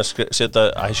var að reyna að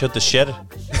setja I shot the sheriff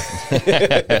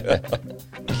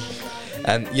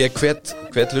En ég hvet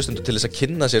hlustundur til þess að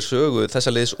kynna sér sögu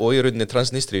þessa liðs og í rauninni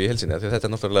Transnistríu í heilsinni því þetta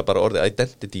náttúrulega bara orðið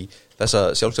identity þessa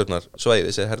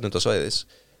sjálfstjórnarsvæðis eða hernundarsvæðis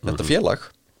þetta félag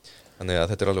þannig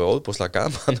að þetta alveg óbúslega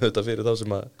gaman auðvitað fyrir þá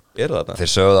sem að eru þarna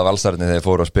Þeir sögðu af allstarðinni þegar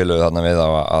fóru og spiluðu þarna við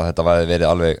að þetta væri verið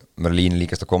alveg með lín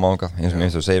líkast að koma á eins og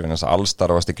þú segir þess að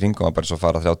allstarð varst í kringum að bara svo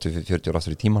fara 30-40 ára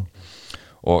aftur í tíman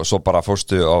og svo bara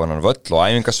fórstu á hennan völl og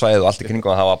æfingasvæð og allt í kringum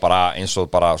og það var bara eins og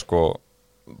bara sko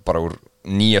bara úr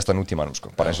nýjasta nútímanum sko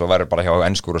bara eins og verður bara hjá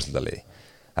ensku úrslitaliði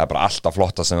það bara alltaf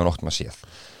flotta sem við nóttum að séð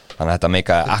þannig að þetta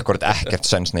meikaði akkurat ekkert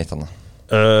sens neitt þarna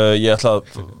Ég ætla að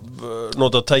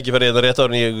nota tækifæri þetta rétt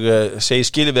áður en ég segi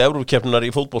skilið við Evrópukeppninar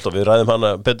í fótbolta við ræðum hana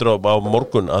betur á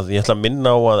morgun að ég ætla að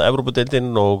minna á að Evrópudeildin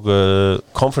og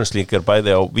Conference League er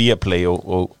bæði á Viaplay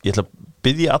og ég ætla að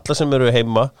biðja alla sem eru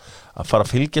heima að fara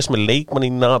að fylgjast með leikmann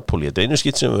í Napoli þetta einu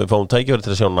skitt sem við fáum tækifæri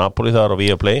til að sjá Napoli það er á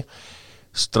Viaplay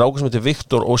strákur sem heitir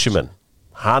Viktor Osimhen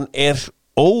hann er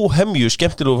óhemju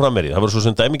skemmtilegu framherji það var svo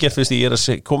sem dæmigert fyrst ég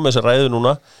að koma með þessa ræðu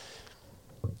núna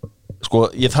sko,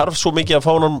 ég þarf svo mikið að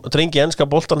fá hann drengi enska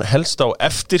boltan helst á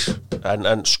eftir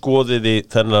en skoðiði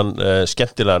þennan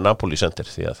skemmtilega Napoli center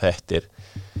því að þetta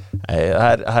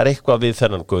það er eitthvað við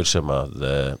þennan gaur sem að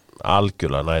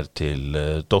algjörlega nær til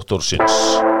doktorsins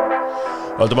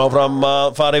Höldum áfram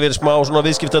að fara yfir smá svona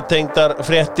viðskiptatengdar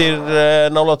fréttir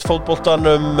nálægt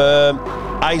fótboltanum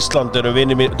Æsland eru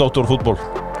vinir doktorfútból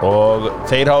og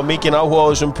þeir hafa mikinn áhuga á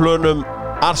þessum plönum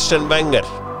Arsene Wenger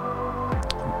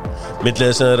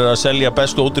Millið þess að þeir eru að selja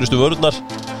bestu og ódýrustu vörurnar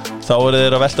þá eru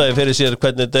þeir að veltaði fyrir sér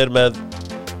hvernig þetta er með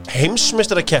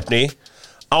heimsmeistarakeppni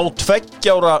á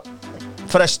 2 ára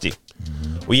fresti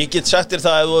og ég get sagt þér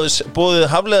það að þú hefði boðið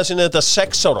Hafliða sinni þetta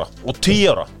 6 ára og 10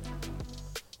 ára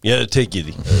ég hefði tekið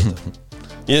því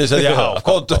ég hefði sagt já,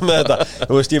 komdu með þetta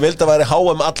þú veist, ég vildi að væri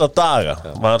HM alla daga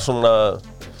var svona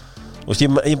Þú veist,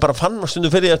 ég bara fann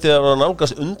stundum fyrir eftir að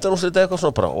nálgast undanúrslit eitthvað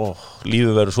svona bara,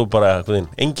 lífið verður svo bara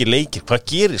engin leikir, hvað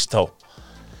gerist þá?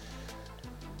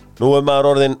 Nú maður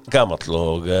orðinn gamall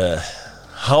og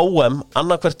HM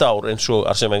annað hvert ár eins og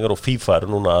Arsene Wenger og FIFA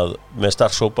núna með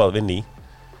starfshópa að vinna í.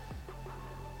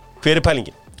 Hver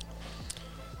pælingin?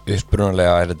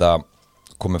 Upprunalega þetta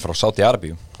komið frá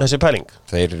Sádi-Arabíu. Þessi pæling?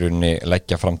 Þeir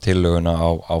leggja fram tillöguna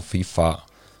á FIFA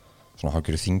svona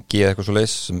hálfgerðu þingi eða eitthvað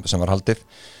svoleiðis sem var haldið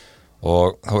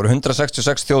og það voru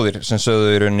 166 þjóðir sem sögðu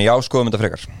í rauninni já, skoðum þetta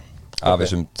frekar af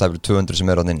þessum, það eru 200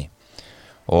 sem eru á inni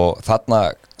og þarna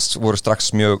voru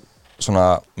strax mjög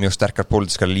sterkar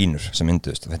pólitískar línur sem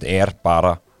mynduðust, þetta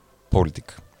bara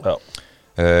pólitík.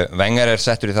 Wenger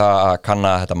settur í það að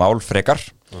kanna þetta mál frekar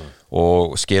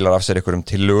og skilar af sér einhverjum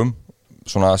tillögum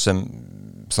svona sem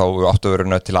þá áttu að vera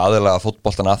nödd til að aðlaga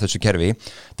fótboltana að þessu kerfi.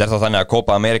 Þetta þá þannig að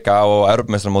Copa America og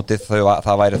Evrópumeistaramótið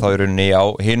það væri þá í rauninni á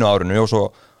hinu árinu og svo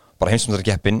bara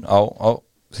heimsmeistarikeppnin á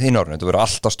hinu árinu. Þetta verður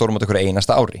alltaf stórmót einhverju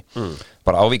einasta ári.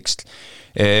 Bara á víxl.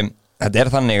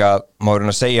 Þetta þannig að má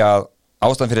raun að segja að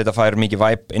ástæðan fyrir þetta fær mikið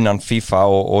væp innan FIFA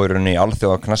og í rauninni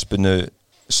alþjóða knattspyrnu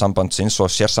sambandsins og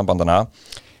sérsambandana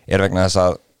vegna þess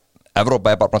að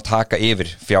Evrópa bara búin að taka yfir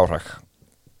fjárhag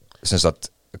sem sagt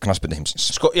knattspyrnu heimsins.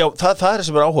 Já, það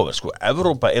sem áhugaverð,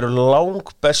 Evrópa eru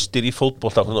langbestir í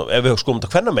fótbolta, ef við skoðum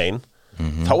þetta kvennamegin,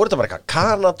 þá þetta bara eitthvað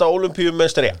Kanada,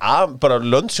 Ólympíumeistari, bara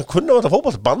lönd sem kunna þetta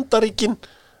fótbolta, Bandaríkin,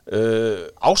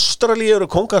 Ástralíu eru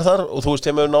kongar þar og þú veist,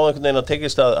 ég með náðu einhvern veginn að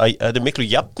tekist að þetta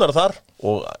miklu jafnar þar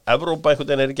og Evrópa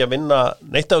einhvern veginn ekki að vinna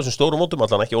neitt af þessum stóru mótum,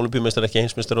 allan ekki Ólympíumeistari, ekki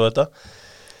heimsmeistari og þetta.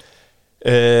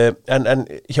 En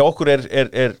hjá okkur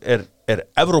er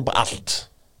Evrópa allt.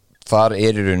 Þar í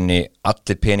rauninni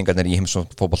allir peningarnir í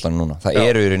heimsfótboltanum núna. Það í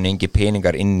rauninni engi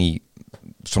peningar inn í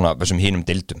svona þessum hinum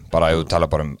deildum, bara ef þú tala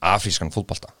bara frískan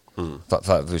fótbolta.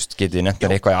 Það þú veist, getið nefnt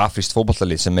eitthvað í afrískt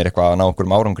fótboltalið sem eitthvað að ná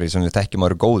einhverjum árangri sem við þekkjum að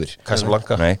eru góðir.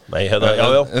 Casablanca? Nei,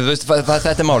 þú veist,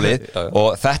 þetta málið og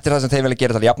þetta það sem þeir vilja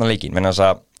gera til að jafna leikinn, menn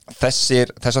að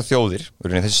þessar þjóðir,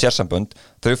 þessi sérsambönd,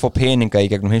 þau fá peninga í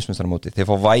gegnum heimsmeistaramótið, þeir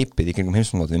fá væpið í gegnum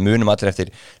heimsmeistaramótið, við munum allir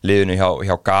eftir liðinu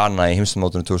hjá Ghana í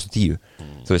heimsmeistaramótinu 2010,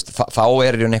 þú veist, þá í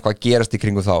rauninni eitthvað að gerast í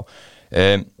kringu þá,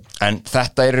 en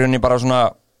þetta í rauninni bara svona,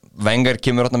 Wenger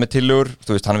kemur þarna með tillögur,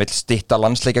 þú veist, hann vill stytta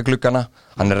landsleikjagluggana,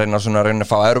 hann reyna að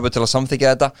fá Evrópu til að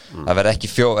samþykkja þetta, það verði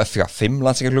ekki 5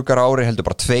 landsleikjagluggar á ári, heldur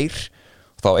bara 2,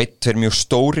 þá 1-2 mjög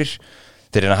stórir.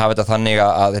 Þeir reyna að hafa þetta þannig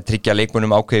að þeir tryggja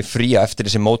leikmönnum ákveði fría eftir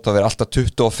þessi mót að vera alltaf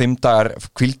 25 dagar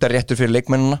hvíldarréttur fyrir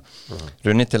leikmennina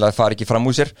rauninni til að fara ekki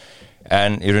fram úr sér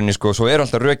en í rauninni svo eru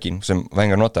alltaf rökin sem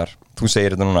Wenger notar, þú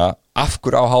segir þetta núna af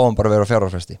hverju á háan bara vera á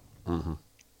fjárárfresti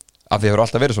af því það hefur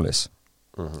alltaf verið svoleiðis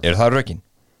eru það rökin?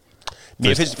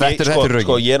 Ég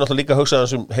náttúrulega líka að hugsa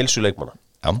þessum heilsu leikmanna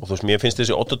og þú veist, mér finnst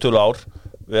þessi 8 ár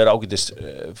vera ágætis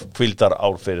hvíldar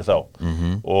ár fyrir þá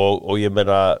og ég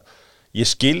meina ég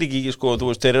skil ekki, þú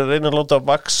veist, þeir eru að reyna að láta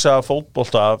vaksa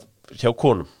fótbolta hjá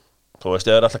konum. Þú veist,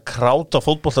 þeir eru alltaf kráta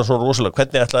fótbolta svona rosalega.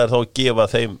 Hvernig ætla þeir þá að gefa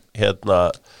þeim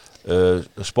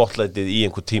spotlightið í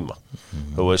einhver tíma?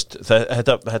 Þú veist,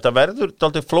 þetta verður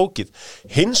dálítið flókið.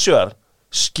 Hins vegar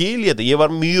skil ég þetta, ég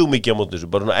var mjög mikið á móti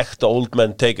þessu, bara svona ekta old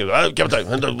man take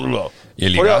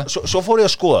svo fór ég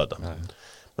að skoða þetta.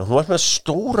 Men hún var með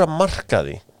stóra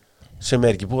markaði sem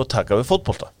ekki búið að taka við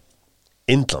fótbolta.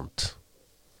 Indland.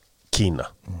 Kína,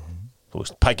 þú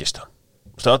veist, Pakistan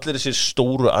allir þessir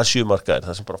stóru Asíumarkaðir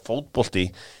það sem bara fótbolti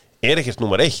ekkert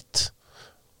númer 1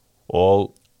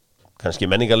 og kannski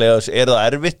menningarlega það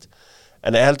erfitt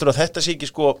en ég heldur að þetta sé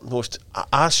ekki þú veist,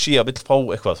 Asía vill fá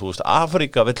eitthvað þú veist,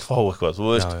 Afrika vill fá eitthvað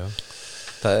þú veist.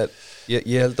 Það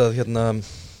ég held að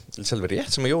sjálfur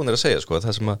rétt sem að Jón að segja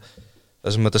það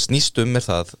sem þetta snýst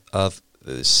það að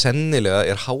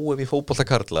sennilega HM í fótbolta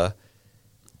karla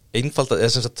einfalda,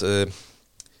 eða sem sagt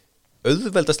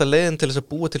auðveldasta leiðin til þess að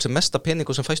búa til sem mesta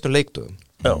peningu sem fæst leikdögum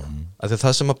af því að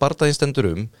það sem að bardaginn stendur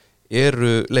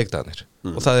eru leikdagarnir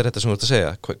og það þetta sem þú ert að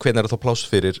segja hvenær þá pláss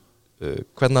fyrir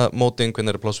kvennamóting,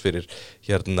 hvenær pláss fyrir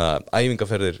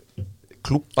æfingaferðir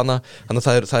klúbbana, þannig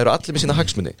að það eru allir með sína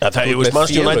hagsmuni það er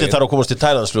Manchester United þarf að komast til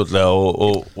Thailands fljótlega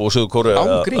og Suður Kóreu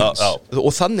án gríns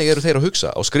og þannig eru þeir að hugsa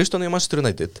á skrifstofunni í Manchester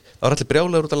United þá allir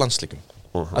brjálæður út af landsleikum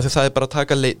af því það bara að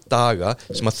taka daga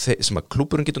sem að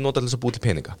klúbburinn getur notað til þess að búa til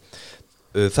peninga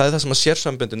það það sem að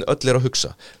sérsamböndin öll að hugsa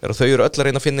þau eru öll að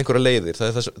reyna að finna einhverja leiðir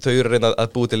þau eru að reyna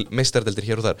að búa til meistaradeildir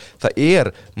hér og þar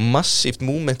það massíft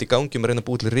múment í gangi að reyna að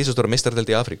búa til risastóra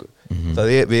meistaradeildi í Afríku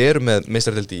við erum með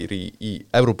meistaradeildir í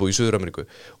Evrópu og í Suður-Ameríku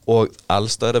og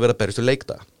allstaðar að vera berjast og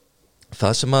leikda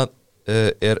það sem að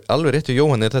alveg rétt hjá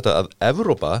Jóhann þetta að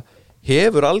Evrópa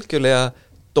hefur algjörlega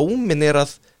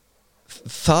dóminerað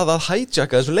það að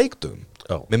hijacka þessu leikdum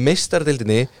með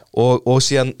meistaradeildinni og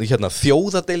síðan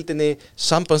þjóðadeildinni,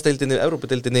 sambandsdeildinni,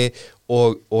 Evrópudeildinni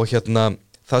og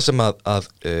það sem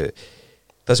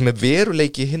það sem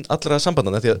veruleiki hinn allra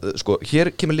sambandana, því að sko, hér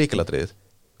kemur lykilatriðið,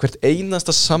 hvert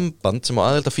einasta samband sem á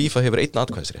aðelda FIFA hefur einn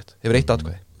atkvæðisrétt, hefur eitt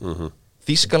atkvæði.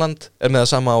 Þýskaland með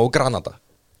það sama og Granada.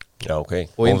 Já, okay.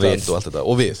 Og Indland og allt þetta,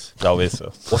 og við. Já, við.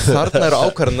 Og þarna eru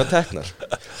ákvarðanirnar teknar.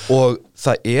 Og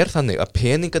það þannig að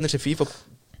peningarnir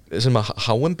sem að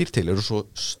HM býr til eru svo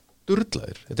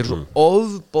sturlaðir. Þetta eru svo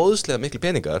ofboðslega miklu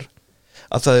peningar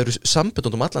að það eru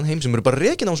sambönd allan heim sem eru bara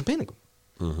rekin á þessum peningum.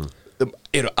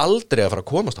 Eru aldrei að fara að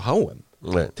komast á HM.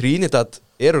 Nei. Trinidad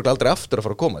eru aldrei aftur að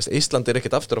fara að komast. Ísland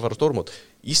ekkert aftur að fara á stórmót.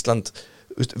 Ísland,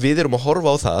 við erum að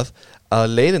horfa á það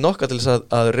að leiðin okkar til þess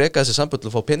að reka þessi sambönd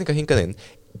og fá peninga hingað inn.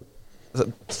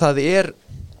 Það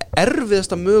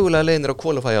erfiðasta mögulega leiðin að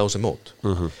kvalifæja á þessi mót.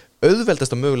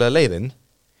 Auðveldasta mögulega leiðin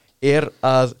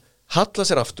að halla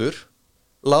sér aftur,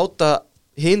 láta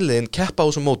hinliðin keppa á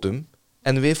þessum mótum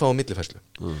en við fáum millifærslu.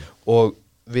 Og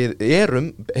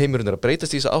heimurinn að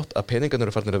breytast í þess átt að peningarnir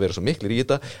eru farnir að vera svo miklir í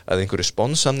þetta að einhverju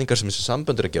sponsamningar sem þessi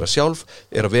sambönd að gera sjálf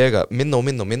að vega minna og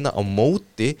minna á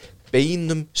móti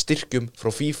beinum styrkjum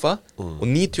frá FIFA og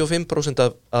 95%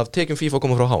 af tekjum FIFA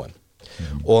koma frá HM.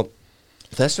 Og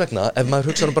þess vegna, ef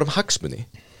maður hugsa bara hagsmuni,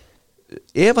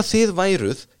 ef að þið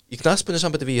væruð í knattspyrnu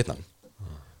sambandi við Vietnam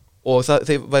og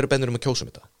þeir væru bennir að kjósa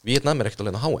þetta, Vietnam ekkert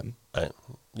alveg á HM.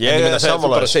 Ég meina þú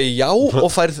bara segir já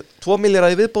og færð 2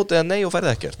 milljarða í viðbóti eða nei og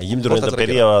færð ekkert. Ég myndur að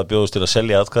byrja að bjóðast til að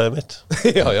selja atkvæðið mitt.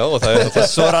 Já, og það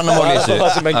svo annar mál í þessu.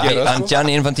 Hann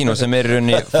Gianni Infantino sem í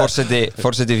rauninni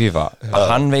forseti FIFA,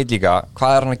 hann veit líka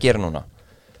hvað hann að gera núna.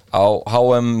 Á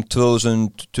HM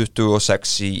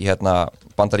 2026 í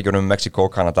Bandaríkjunum, Mexíkó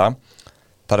og Kanada.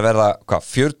 Það verða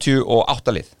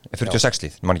 48 lið, 46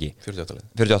 lið, man ekki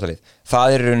 48 lið.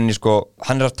 Það í rauninni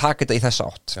hann að taka þetta í þessa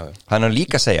átt. Hann að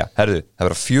líka segja, herðu, það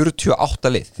verða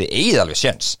 48 lið, þið eigið alveg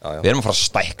séns. Við erum að fara að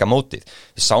stækka mótið.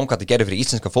 Við sáum hvað það gerði fyrir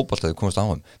íslenska fótbolta þegar við komumst á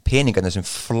HM. Peningarnir sem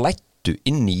flættu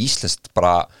inn í íslenskt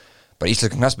bara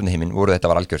íslenska knattspyrnuheiminn voru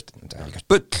þetta var algjört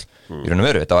bull. Í raun og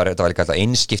veru, þetta var líka alltaf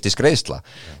einskiptis greiðsla,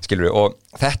 skilur við, og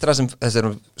þetta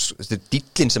þessi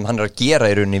dillin sem hann að gera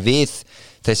í rauninni við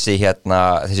þessi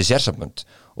sérsambönd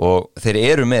og þeir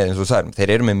eru með, eins og þú sagðir,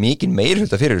 þeir eru með mikinn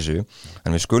meirhluta fyrir þessu,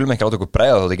 en við skulum ekki láta okkur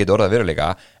bregða þó það geti orðað veruleika,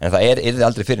 en það yrði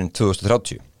aldrei fyrir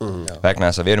 2030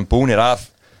 vegna þess að við erum búnir að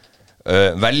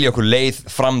velja okkur leið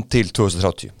fram til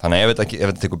 2030. Þannig að ef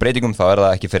þetta tekur breytingum þá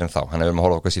það ekki fyrir en þá. Þannig að við erum að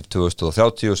horfa okkur síf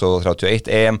 2030 og svo 31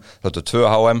 EM, 32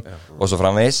 HM og svo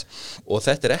framvegis. Og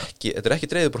þetta ekki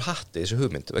dreifður bara hatti þessu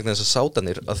hugmynd vegna þess að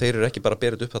sátanir að þeir eru ekki bara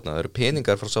berið upp þarna. Það eru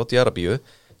peningar frá Sádi-Arabíu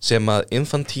sem að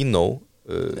Infantino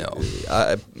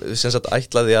sem sagt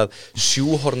ætlaði að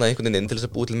sjúhorna einhvern veginn inn til þess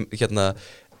að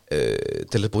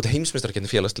búi til heimsmeistarakeppni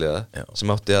félagsliða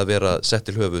sem átti að vera sett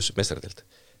til höfuðs meistaradeild.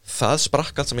 Það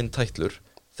sprakk allt saman inn tætlur.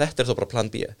 Þetta þá bara plan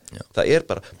B. Það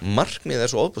bara,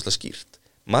 markmiðið svo ofboðslega skýrt.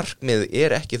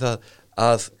 Markmiðið ekki það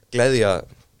að gleðja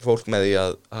fólk með því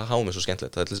að hafa mig svo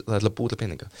skemmtilegt. Það að búið til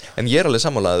peninga. En ég alveg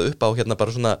sammálaðið upp á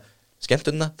bara svona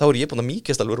skemmtunna, þá ég búin að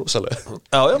mýkjast alveg rosalega.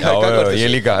 Já, ég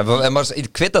líka. Ef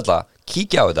maður hvet alltaf,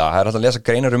 kíkja á þetta. Það alltaf að lesa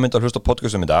greinar um þetta og hlusta á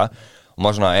podcast um þetta og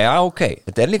maður svona, já, ok,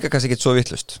 þetta líka kannski ekki svo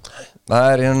vittlust.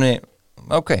 Það henni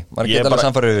ok, maður geta alveg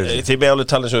samfærið yfir þið með alveg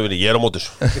tala eins og við, ég á mótus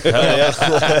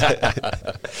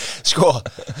sko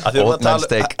að þið erum að tala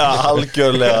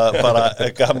algjörlega bara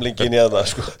gamlingin í það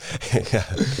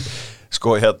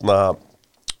sko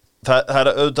það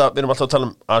auðvitað, við erum alltaf að tala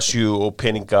um Asju og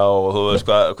peninga og þú veist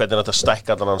hvernig þetta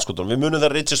stækka allan anskútum. Við munum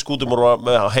það Richard Skútum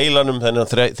með heilanum þennan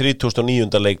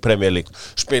 3009. leik Premier League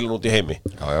spilin út í heimi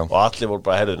og allir voru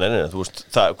bara herðu, nei, þú veist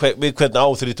við hvernig á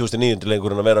 3009.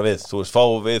 leikurinn að vera við þú veist, fá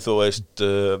við, þú veist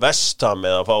West Ham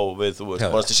eða fá við, þú veist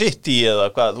Manchester City eða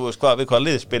hvað, þú veist við hvaða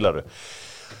lið spilaru.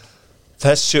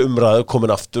 Þessi umræðu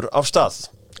komin aftur af stað.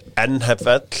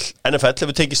 NFL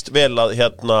hefur tekist vel að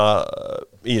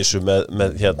í þessu með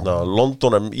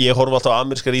London, ég horfa alltaf á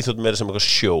amerískar íþjóðum meira sem eitthvað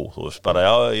sjó, þú veist, bara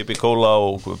ég bý kóla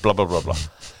og bla bla bla bla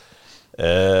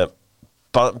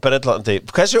Bretlandi,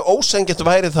 hversu ósengjant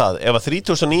væri það ef að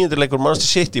 3009. leikur Manchester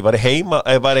City var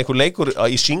einhver leikur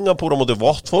í Singapúr á móti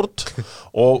Watford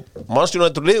og Manchester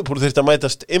United og Liverpool þurfti að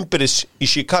mætast innbyrðis í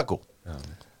Chicago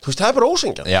þú veist, það bara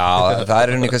ósengjant. Já,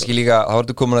 það henni kannski líka, þá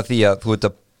ertu komin að því að þú veit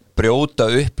að brjóta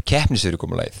upp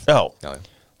keppnisfyrirkomulagið. Já.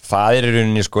 Það í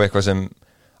rauninni eitthvað sem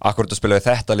akkurat að spila við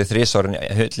þetta alveg 3 árin,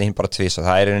 höllin hinn bara 2 og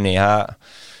það í rauninni,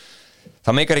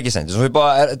 það meikar ekki sens. Svo við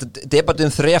bara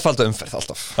debattum 3-falda umferð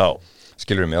alltaf. Já.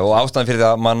 Skilur mig, og ástæðan fyrir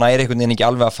það að maður næri einhvern veginn ekki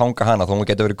alveg að fanga hana þó hún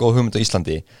geti verið góð hugmynd á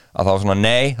Íslandi, að þá svona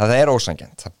nei, það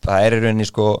ósanngjarnt. Það í rauninni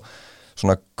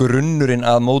svona grunnurinn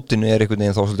að mótinu einhvern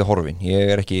veginn þá svolítið horfin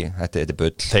ég ekki, þetta er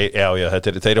bull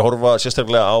þeir horfa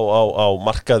sérstaklega á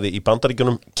markaði í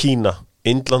Bandaríkjunum, Kína,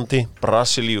 Indlandi,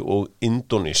 Brasilíu og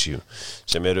Indónesíu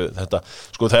sem eru þetta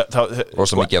sko,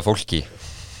 rosa mikið af fólki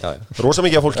rosa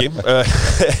mikið af fólki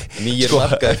nýjir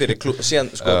markaði fyrir síðan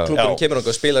klúburinn kemur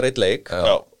og spilar eitt leik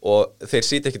og þeir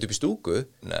sitja ekkert upp í stúku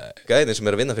gæðin sem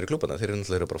að vinna fyrir klúbana þeir eru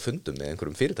náttúrulega bara fundum með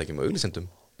einhverjum fyrirtækjum og auglýsendum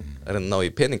að ná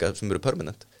í peninga sem eru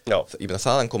permanent ég meina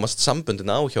þaðan komast samböndin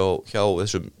á hjá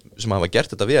þessum sem hafa gert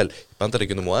þetta vel í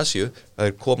Bandaríkjunum og Asíu að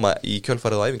þeir koma í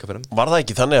kjölfarið á æfingarferðum Var það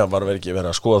ekki þannig að var ekki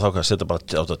verið að skoða þá hvað setja bara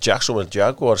á Jacksonville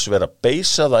Jaguars vera að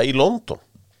beisa það í London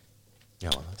Já,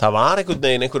 það var einhvern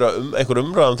veginn einhver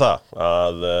umræð það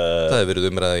að það hefur verið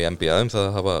umræð í NBA það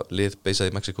að hafa lið beisað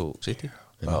í Mexico City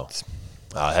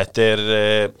þetta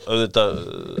auðvitað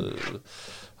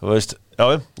þú veist,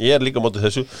 ég líka mótið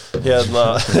þessu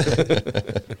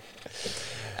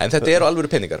en þetta eru alvöru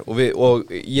peningar og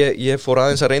ég fór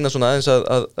aðeins að reyna svona aðeins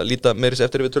að líta meiris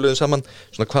eftir við töluðum saman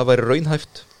svona hvað væri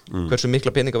raunhæft hversu mikla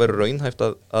peninga væri raunhæft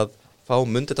að fá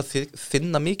myndi þetta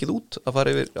þinna mikið út að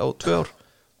fara yfir á 2 ár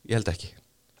Ég held ekki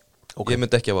Ég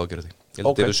myndi ekki hafa ágjörði Ég held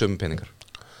þetta eru sömu peningar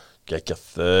Geggjað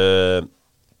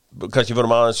Kannski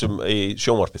fyrir aðeins í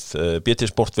sjónvarpið BT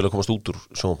Sport vilja komast út úr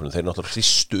sjónvarpinu Þeir náttúrulega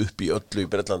hristu upp í öllu í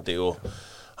Bretlandi og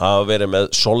hafa verið með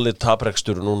solid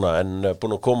taprekstur núna en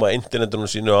búin að koma internetunum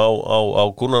sínu á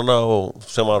kúnana og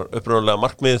sem var upprunalega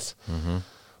markmið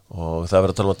og það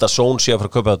verið að tala um að DAZN sé að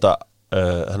fara að kaupa þetta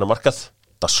hennar markað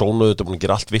DAZN auðvitað búin að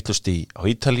gera allt vittlust á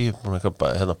Ítalíu búin að kaupa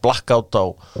blackout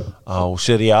á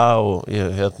Serie A og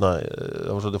það var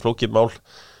svolítið flókið mál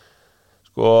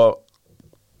sko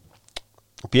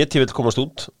BT vill komast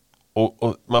út og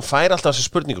maður fær alltaf þessi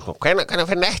spurningu sko, hvernig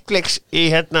fyrir Netflix í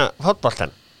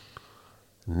fótboltan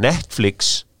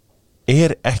Netflix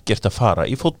ekkert að fara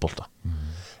í fótbolta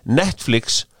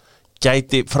Netflix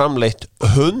gæti framleitt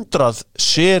 100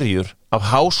 seríur af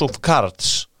House of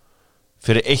Cards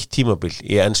fyrir 1 tímabil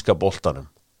í enska boltanum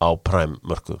á Prime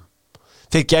mörkuðum.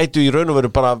 Þeir gætu í raun og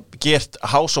veru bara gert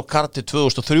House of Cards til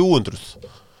 2300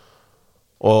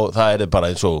 og það bara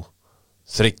eins og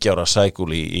 3 ára sækul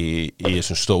í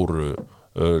þessum stóru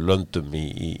löndum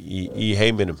í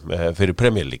heiminum fyrir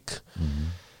Premier League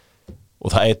og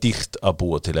það dýrt að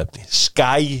búa til efni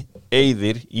Sky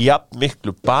eyðir jafn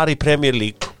miklu bara í Premier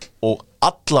League og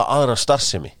alla aðra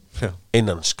starfsemi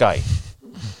innan Sky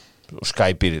og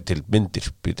Sky býr til myndir,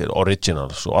 býr til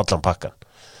originals og allan pakkan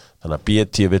þannig að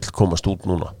BT vill komast út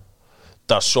núna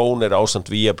DAZN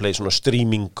ásamt Viaplay svona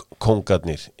streaming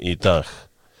kongarnir í dag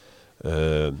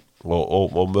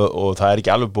og það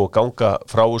ekki alveg búið að ganga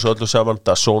frá þessu öllu saman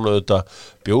DAZN auðvitað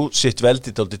bjóð sitt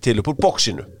veldið aldrei til upp úr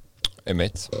boxinu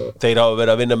þeir hafa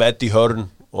verið að vinna með Eddie Hearn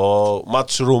og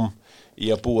Mats Rum í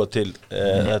að búa til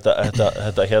þetta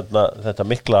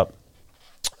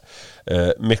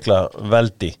mikla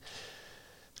veldi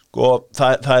og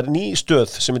það ný stöð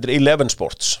sem heitir Eleven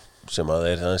Sports sem að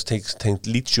tengt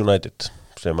Leeds United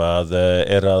sem að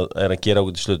að gera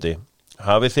okkur til sluti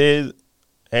hafið þið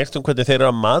heyrt hvernig þeir eru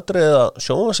að matreiða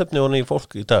sjónvarpsefni og í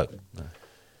fólk í dag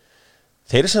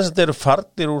þeir sem sagt eru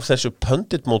farnir úr þessu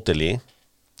pundit-módeli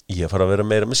í að fara að vera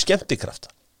meira með skemmtikrafta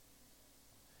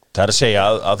það að segja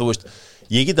að þú veist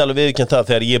ég get alveg viðurkennt það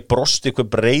þegar ég brosti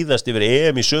eitthvað breiðast yfir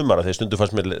EM í sumar þegar stundum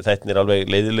fannst mér þættinir alveg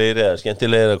leiðilegir eða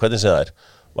skemmtilegir eða hvernig sem það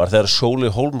var þegar Sóli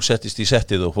Hólm settist í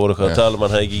settið og fór eitthvað að tala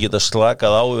hann hefði ekki getað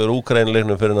slakað á yfir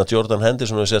Úkraínuleiknum fyrir að Jordan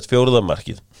Henderson hefði sett 4.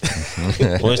 markið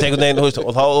og veist einhvern veginn og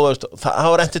þá það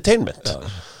var entertainment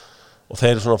og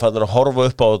þeir eru svona fannir að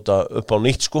horfa upp á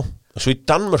nýtt sko svo í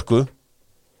Danmörku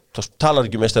þá talar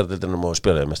ekki meistaradeildin um að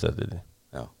spila í meistaradeildinni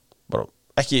bara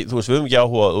ekki, þú veist, við höfum ekki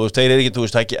áhuga þú veist, þeir ekki, þú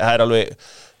veist,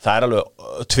 það er alveg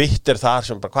Twitter þar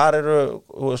sem bara hvar eru,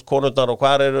 þú veist, konurnar og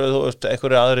hvar eru þú veist,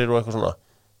 einhverju aðrir og eitthvað svona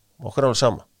okkur er alveg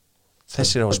sama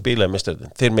þessir hafa spilað í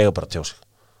meistaradeildinni, þeir mega bara tjá sig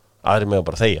aðrir mega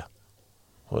bara þegja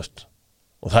þú veist,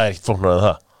 og það ekkert flóknar en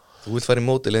það Þú vilt fara í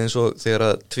mótil eins og þegar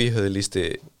að Tvíhöði lýsti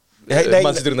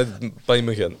mannsýtturinn að bæði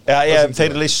mjög hérna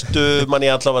þeir listu manni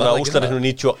allavega úslarinu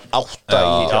 98 í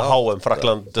HM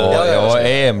Frakland og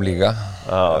EM líka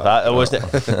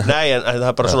nei en það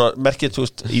er bara svona merkið þú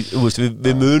veist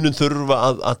við munum þurfa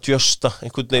að djösta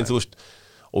einhvern veginn þú veist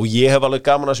og ég hef alveg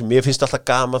gaman að þessu mér finnst alltaf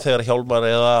gaman þegar Hjálmar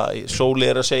eða Sóli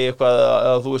að segja eitthvað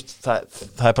eða þú veist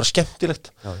það er bara skemmtilegt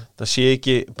það sé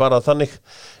ekki bara þannig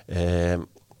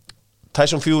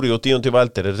Tyson Fury og Deontay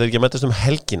Wilder þeir ekki að mettast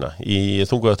helgina í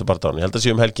þunguhættubardaganum ég held að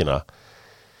sé helgina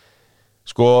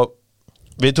sko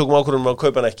við tókum ákvörðun að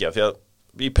kaupa hann ekki af því að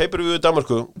í pay-per-view í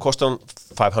Danmarku kostar hann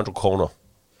 500 króna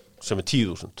sem er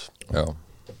 10.000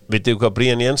 vitið hvað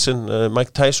Brian Jensen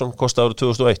Mike Tyson kostaði árið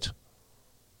 2001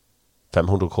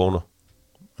 500 krónu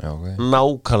Já, ok.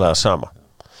 nákvæmlega sama.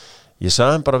 Ég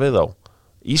sagði hann bara við á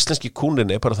íslenski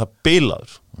kúnin bara það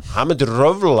bilaður, hann myndi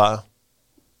röfla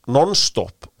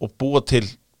non-stop og búa til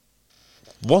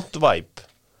vont vibe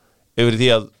yfir því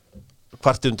að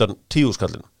kvart undan 10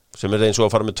 skallinu sem eins og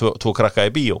að fara með tvo krakka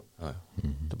í bíó.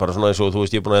 Þetta bara svona eins og þú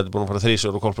veist ég er búin að fara 3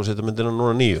 og kolpa og setja myndina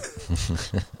núna 9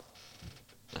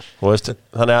 og veist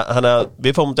þannig að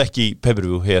við fáum þetta ekki í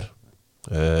pay-per-view hér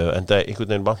en það einhvern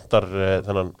veginn vantar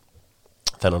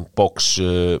þennan box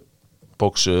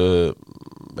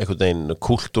einhvern veginn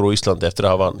kultúr á Íslandi eftir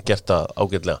að hafa gert það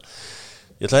ágætlega.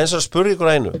 Ég ætla eins að spyrja ykkur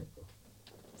einu,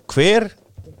 hver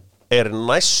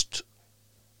næst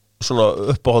svona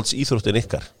uppáhalds íþróttin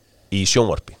ykkar í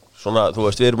sjónvarpi? Svona, þú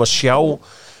veist, við erum að sjá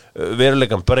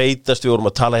veruleikan breytast, við vorum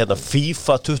að tala hérna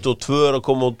FIFA 22 að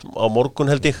koma út á morgun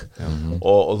held ég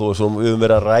og þú veist, við höfum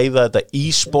verið að ræða þetta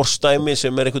e-sportstæmi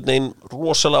sem einhvern veginn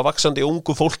rosalega vaxandi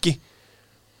ungu fólki.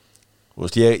 Þú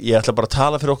veist, ég ætla bara að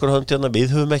tala fyrir okkur hönd hérna,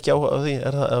 við höfum ekki á því,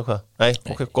 er það eða hvað? Nei,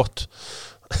 ok, gott.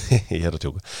 Ég að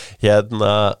tjóka.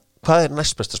 Hérna, hvað er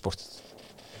næst besta sportið?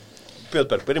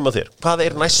 Björnberg, byrjum á þér. Hvað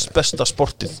er næst besta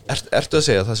sportið? Ertu að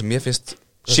segja það sem ég finnst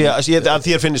að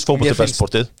þér finnst fótbolti besta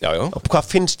sportið? Já. Hvað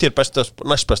finnst þér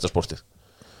næst besta sportið?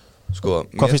 Sko,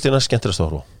 hvað finnst þér næst skemmtilegast að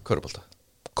horfa?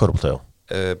 Körfubolta, já.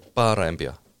 Bara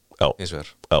NBA. Já. Hins vegar.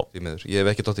 Já. Því miður. Ég hef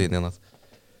ekki dottið inn í annað.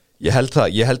 Ég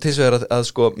held hins vegar að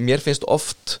sko, mér finnst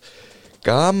oft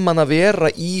gaman að vera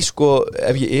í, sko,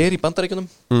 ef ég er í Bandaríkjunum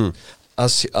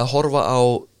að horfa á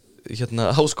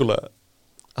háskóla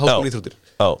íþróttir,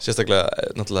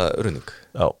 sérstaklega náttúrulega running.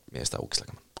 Mér finnst það ógeðslega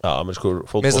gaman.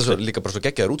 Mér finnst það líka bara svo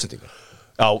geggjaður útsendingar.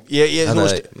 Þannig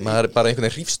að maður er bara einhvern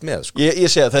veginn hrífst með, sko. Ég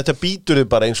segi að þetta býtur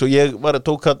þið bara eins og ég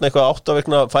tók hérna eitthvað 8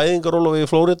 vikna fæðingarólofi í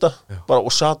Flórida bara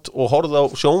og satt og horfði á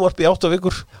sjónvarpi í 8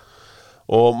 vikur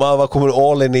og maður var komin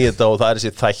all in í þetta og það er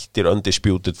þessi þættir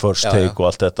undisputed first take og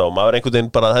allt þetta og maður einhvern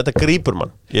veginn bara, þetta grípur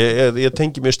mann. Ég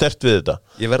tengi mjög sterkt við þetta.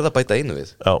 Ég verð að bæta einu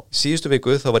við. Síðustu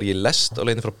viku þá var ég í lest á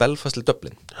leiðinni frá Belfast til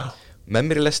Dublin. Með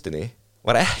mér í lestinni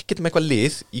var ekkert með eitthvað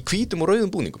lið í hvítum og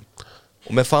rauðum búningum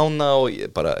og með fána og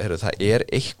bara, það er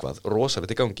eitthvað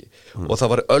rosalegt í gangi og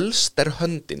það var Ulster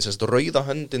höndin, rauða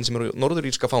höndin sem er á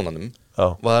norðuríska fánanum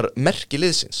var merki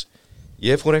liðsins.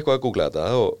 Ég fór eitthvað að googla þetta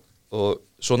og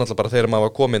svo náttúrulega bara þegar maður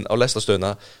var komin á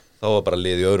lestastöðuna þá var bara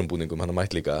lið í öðrum búningum hann að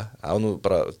mætt líka, það var nú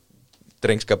bara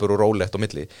drengskapur og rólegt á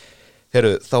milli.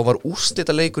 Þá var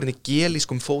úrslitaleikurinn í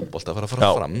gelískum fótbolta að fara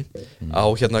fram á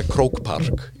Croke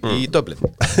Park í Dublin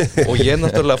og ég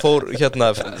náttúrulega fór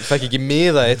fekk ekki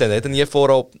miða eitt en ég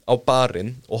fór á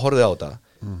barinn og horfði á þetta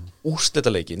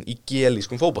úrslitaleikin í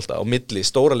gelískum fótbolta á milli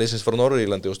stóra liðsins frá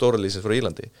Norður-Írlandi og stóra liðsins frá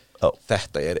Írlandi.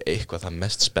 Þetta er eitthvað það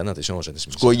mest spennandi sjónvarpsefni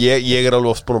sem sko ég er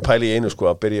alveg oft búin að pæla í einu sko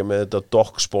að byrja með þetta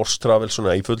Doc Sports Travel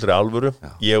svona í fullri alvöru.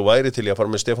 Ég væri til í að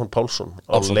fara með Stefán Pálsson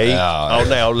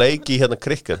á leik í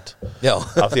cricket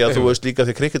af því að þú veist líka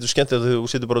því cricket er skemmt að þú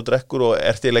situr bara og drekkur og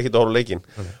ert eiginlega ekkert að horfa leikinn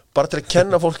bara til að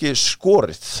kenna fólki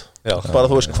skorið bara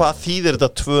þú veist hvað þýðir þetta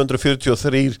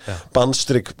 243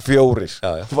 bandstrik 4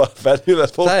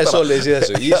 það er svoleiðis í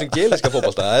þessu í þessum gelíska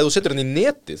fótbolta að ef þú setur hann í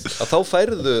netið að þá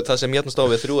færðu það sem jafnast á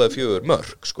við 3 eða 4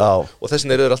 mörk sko. Og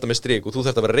þessin eru alltaf með strik og þú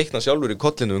þarft að vera að reikna sjálfur í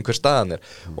kollinu hver staðan er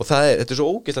og þetta er svo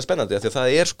ógeðslega spennandi að því að það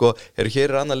er sko, hér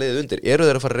er annað liðið undir eru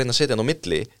þeir að fara að reyna að setja hann á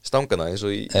milli stangana eins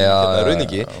og í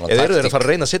rauningi eða eru þeir að fara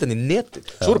að reyna að setja hann í netið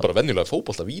svo eru bara venjulega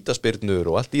fótbolta, vítaspyrnur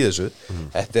og allt í þessu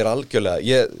þetta er algjörlega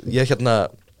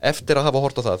ég eftir að hafa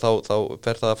hort á það þá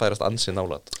fer það að færast ansi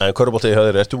nálægt. En körfubolti hjá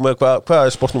þér, ertu með hvað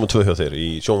er sport nummer 2 hjá þér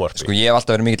í sjónvarpi? Sko ég hef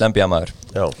alltaf verið mikill NBA maður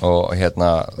og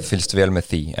fylgst vel með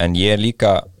því en ég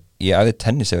æfði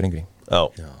tennis yfir yngri.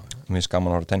 Mér finnst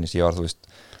gaman að horfa tennis, ég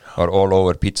var all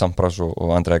over Pete Sampras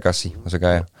og Andrea Gassi þessi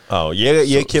gæja.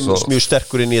 Ég kem mjög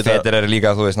sterkur inn í þetta. Federer er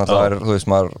líka, þú veist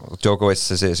maður Djokovic,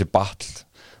 þessi battle,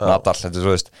 Nadal, þetta er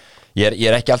svo veist Ég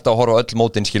er ekki alltaf að horfa á öll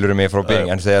mótin skilur mig frá byrjun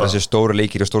en þegar þessi stóru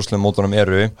leikir og stórslum mótunum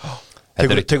eru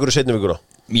Tekur þú seinni vikuna?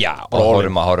 Já, og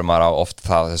horfum maður á oft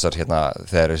það þessar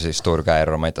þegar þessi stóru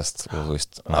gæjar eru að mætast og þú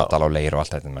veist, Nadal á leir og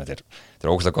allt þetta þetta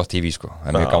er ógeðslega gott TV sko,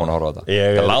 það er mjög gaman að horfa á þetta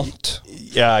þetta er langt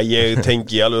Já, ég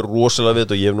tengi alveg rosalega við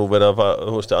þetta og ég hef nú verið að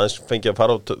þú veist, aðeins fengi að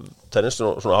fara á tennis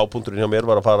svona hápunkturinn hjá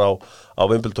mér var að fara á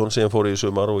Wimbledon sem ég fór í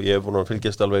sumar og ég hef búin að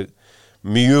fylgjast alveg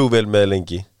mjög vel með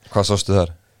lengi. Hvað sástu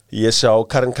þar? Ég sá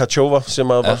Karen Khachanova sem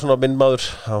var svona minnmaður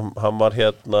hann var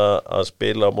að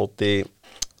spila á móti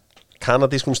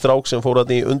kanadískum strák sem fór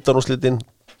í undanúrslitin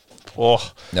og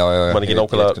man ekki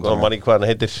nákvæmlega man ekki hvað hann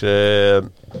heitir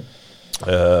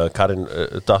Karen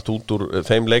datt út úr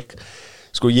þeim leik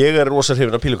sko ég er rosa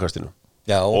hrifinn af pílukastinu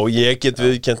og ég get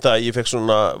viðkennt að ég fekk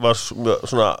svona,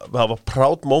 það var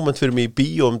proud moment fyrir mig í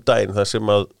bíó daginn þar sem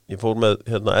að ég fór með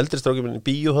eldri strákinn minn í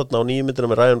bíó þarna á nýju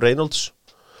myndina með Ryan Reynolds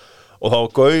og það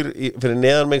var gaur fyrir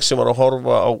neðan mig sem var að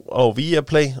horfa á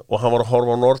Viaplay og hann var að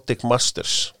horfa á Nordic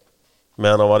Masters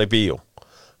meðan hann var í bíó.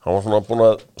 Hann var svona búin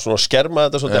að skerma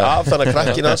þetta svolítið af þannig að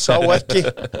krakkina sá ekki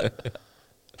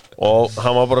og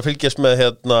hann var bara að fylgjast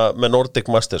með Nordic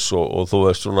Masters og þú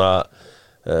veist svona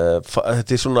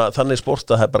þetta svona þannig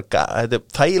sport að þetta er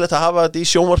þægilegt að hafa þetta í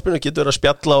sjónvarpinu, getur verið að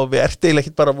spjalla og við ert eiginlega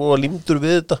ekkert bara að límdur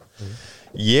við þetta.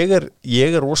 Ég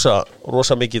er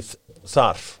rosa mikið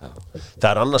þar. Það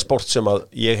er annað sport sem að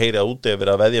ég heyri að úti að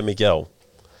vera að veðja mikið á.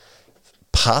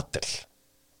 Padel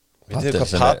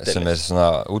sem er svona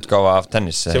útgáfa af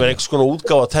tennis sem er einhvers konar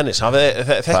útgáfa af tennis.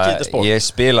 Þekki þetta sport? Ég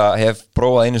hef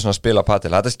prófað einu svona að spila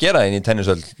padel. Þetta skera inn í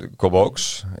tennisöld Kópavogs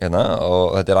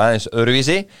og þetta er aðeins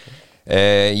öðruvísi.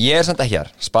 Ég er samt ekki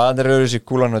hér. Spaðan er öðruvísi,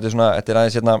 kúlan, þetta er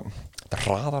aðeins þetta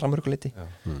hraðar að mörgu liti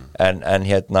en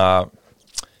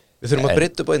Við þurfum að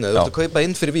breytta upp á einu, þú ert að kaupa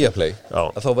inn fyrir Viaplay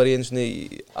að þá var ég einu svona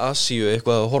í Asíu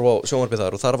eitthvað að horfa á sjónvarpið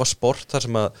þar og þar var sport þar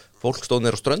sem að fólk stóð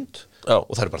niður á strönd og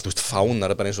það er bara, þú veist, fánar,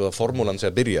 það er bara eins og að formúlan sé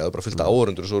að byrja, það er bara fullt af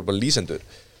áhorfendur og svo er bara lýsendur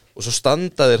og svo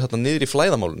standa þeir hérna niður í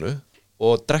flæðamálinu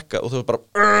og drekka og þú er bara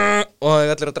og það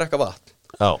er allir að drekka vatn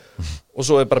og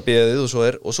svo er bara beðið og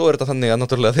svo er þetta þannig að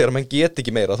náttúrulega þegar mann get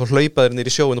ekki meira þá hlaupa þeir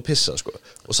niður í sjóin og pissa sko.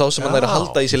 Og sá sem hann er að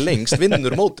halda í sig lengst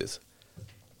vinnur mótið.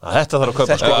 Þetta þarf að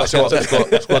kaupa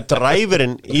sko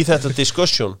dræfurinn í þetta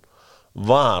discussion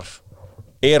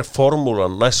er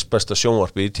formúlan næst besta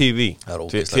sjónvarpið í TV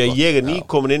því að ég er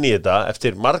nýkomin inn í þetta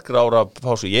eftir margra ára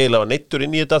pásu, ég er neittur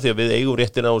inn í þetta því að við eigum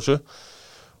réttin á þessu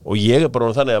og ég er bara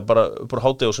þannig að bara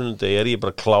hádegi og sunnudegi er ég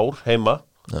bara klár heima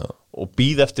og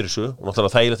býð eftir þessu og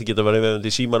náttúrulega þægilegt að geta verið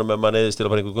í símanum ef maður neyðist til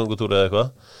að fara einhver göngutúr eða eitthvað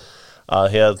að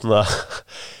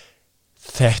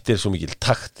þetta er svo mikil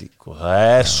taktík og það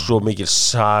er svo mikil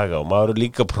saga og maður er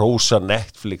líka að prósa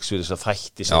Netflix fyrir þess að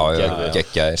þætti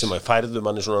sem að færðu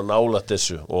manni svona nálægt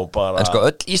þessu og bara En sko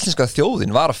öll íslenska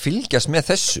þjóðin var að fylgjast með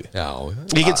þessu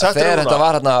þegar þetta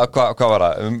var hérna, hvað var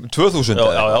það, 2000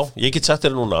 Já, ég get sagt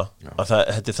þér núna að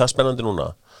þetta er það spennandi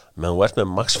núna menn þú ert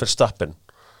með Max Verstappen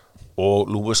og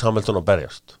Lewis Hamilton að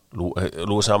berjast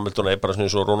Lewis Hamilton er bara svona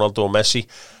eins og Ronaldo og Messi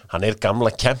hann er gamla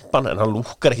kempan en hann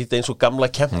lúkar ekkert eins og gamla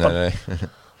kempan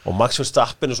og Max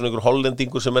Verstappen er svona einhver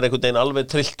hollendingur sem er einhvern veginn alveg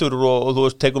trilltur og þú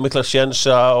veist, tekur mikla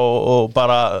sjensa og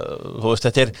bara, þú veist,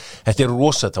 þetta er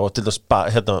rosa það var til þess,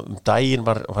 daginn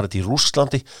var þetta í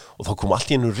Rússlandi og þá kom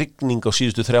allt í einu rigning á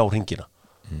síðustu 3 hringina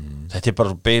þetta er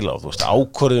bara beila og þú veist,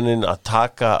 ákvörðunin að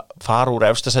fara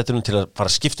úr efstasættunum til að fara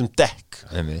að skipta dekk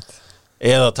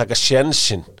eða taka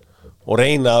sjensinn og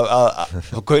reyna að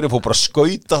Gauri fór bara að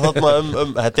skauta þarna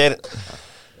þetta er,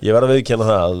 ég verð að viðurkenna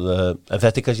það en þetta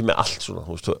er kannski með allt svona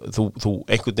þú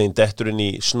einhvern veginn dettur inn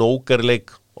í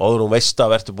snókerleik og áður veist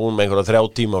að verður búin með einhverja 3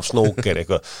 tíma af snóker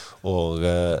eitthvað og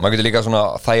maður getur líka svona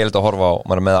þægilegt að horfa á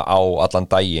maður er með það á allan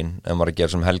daginn ef maður er að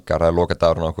gera sem helgar eða loka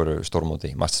dagurinn á einhverju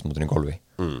stórmóti, mastersmótinu í golfi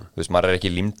þú veist, maður er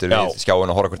ekki límdur við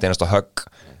skjáin að horfa hvert einasta högg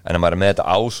en maður er með þetta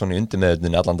á svona í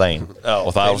undirmeðuninni allan daginn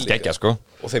og það er skeggja sko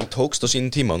og þeim tókst á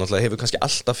sínum tíma og náttúrulega hefur kannski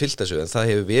alltaf fylgt þessu en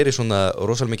það hefur verið svona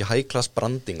rosalega mikið high class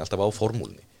branding alltaf á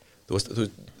formúlunni þú veist,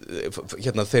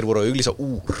 hérna þeir voru að auglýsa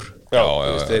úr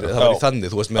það var í þannig,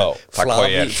 þú veist með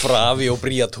Fravi og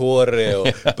Briatore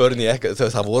og Bernie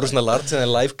Ecclestone, það voru svona large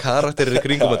and live karakterir í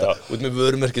kringum þetta út með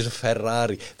vörumerki sem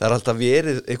Ferrari, það er alltaf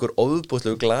verið einhver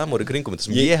ofboðslegu glamur í kringum þetta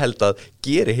sem ég held að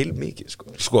geri heilmikið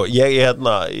sko,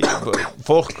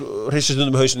 fólk hristist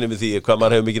stundum hausinni við því hvað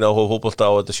maður hefur mikið áhuga á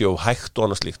fótbolta og þetta séu hægt og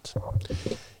annað slíkt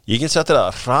ég get sagt þér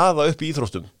að hraða upp í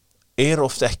íþróttum er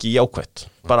oft ekki jákvætt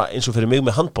bara eins og fyrir mig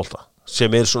með handbolta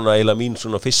sem er svona eiginlega mín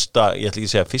svona fyrsta ég ætla ekki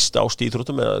að segja fyrsta ást í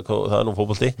íþróttum eða það er nú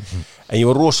fótbolti en ég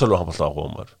var rosalega handbolta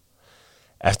áhuga maður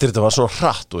eftir þetta var svona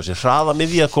hratt og þessi hraða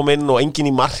miðja kom inn og enginn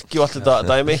í marki og allt þetta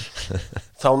dæmi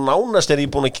þá nánast er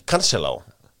ég búin að cancela á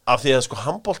af því að sko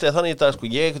handbolti er þannig í dag sko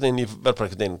ég verð bara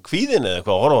einhvern veginn kvíðin eða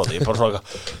eitthvað að horfa á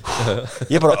þetta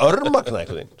ég er bara örmagna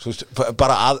einhvern veginn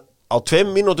bara að á 2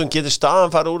 mínútum getur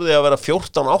staðan farið úr því að vera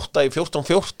 14-8 í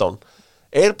 14-14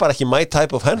 er bara ekki my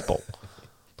type of handball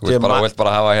Þú vilt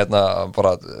bara hafa hérna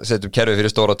bara setjum kerfi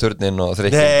fyrir stóra turnin og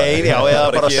þrykking Nei, já, eða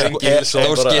bara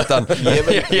stórskittan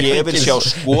Ég vil sjá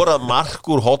skorað mark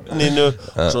úr horninu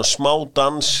svona smá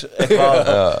dans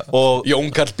eitthvað og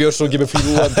Jón Karl Björnsson gefur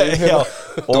fljúgandi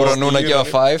Dúra núna gefa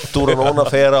 5 Dúra núna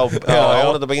fer á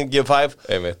áhverjandabengin gefa 5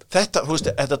 Þetta, þú veist,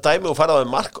 þetta dæmi og farað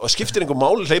með mark og skiptir einhver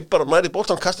máli hleypar og nærið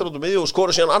boltan kastar út miðju og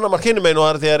skora síðan annar mark hinum megin og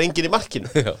það er þegar enginn í markinu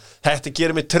Þetta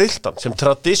gerir mig trilltan sem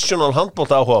traditional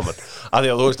handbolta áhugamann að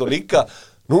því að þú veist og líka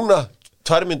núna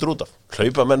 2 mínútur út af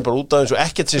hlaupa menn bara út af eins og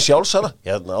ekkert sem sjálfsara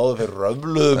hérna áður fyrir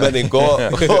röfluðu menning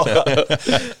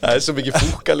það svo mikið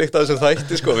fúkalikt af þessum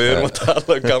þætti sko, við erum að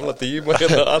tala gamla tíma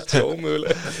hérna, allt svo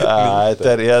ómögulegt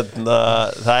þetta hérna,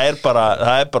 það er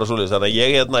bara svoleiðis, þannig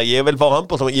að ég vil fá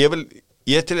handbolta,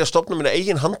 ég til að stofna mína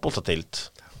eigin handboltadeild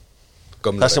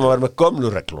það sem að vera með gömlu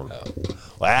reglun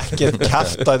og ekki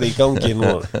kjaftaði í gangi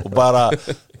nú og bara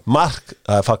mark,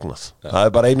 það er fagnað það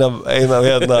er bara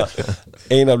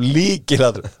ein af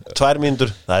líkilatur 2 mínútur,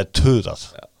 það er tuðað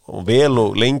og vel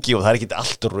og lengi og það er ekki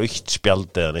allt rautt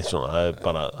spjald eða neitt svona það er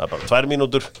bara 2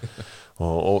 mínútur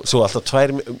og svo alltaf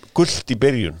 2 gult í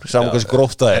byrjun saman hversu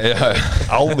gróft það er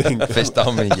áminning fyrst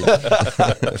áminningin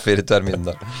fyrir 2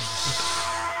 mínútur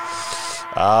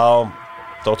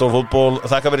Dóttor fútból,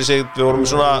 þakka fyrir sig við vorum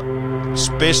svona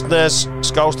business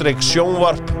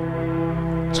 /sjónvarp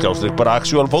 / bara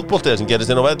actual fótbolti sem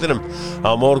gerist inn á vellinum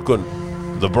á morgun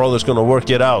The Brothers Gonna Work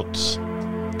It Out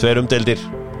 2 umdeildir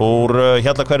úr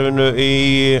hjallakverfinu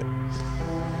í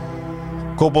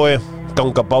Kópavogi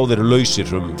ganga báðir lausir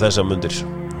þessa mundir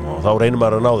og þá reynir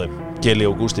maður að ná þeim Geli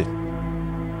og Gústi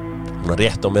hún er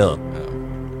rétt á meðan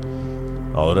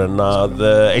áður en að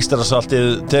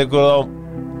Eistarasaltið tekur þá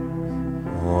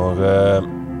og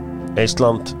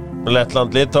Eistland,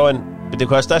 Lettland, Litáin veitir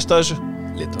hvað er stærst af þessu?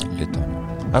 Litáin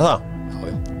Er það? Já,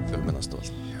 fjölmennast og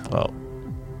allt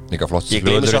líka flott Ég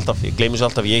gleymi þessu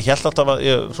alltaf ég hélt alltaf að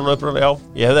svona uppræðan,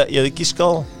 ég hefði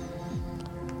giskað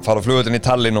fara á flugvöllin í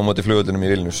Tallinn og móti flugvöllinum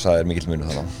í Vilnius það er mikill munur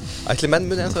þannig Ætli menn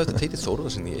muni ennþá eftir Teiti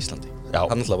Þórðarson í Íslandi Já.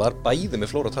 Hann alltaf var bæði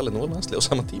með Flóra Tallinn og landslið á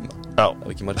sama tíma Já. Það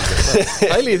var ekki margir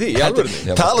Pæli í því, í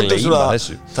alvörunni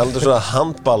Talandu svona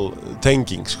handball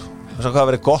tenging sko. Þess að hvað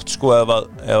verið gott sko ef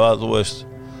að þú veist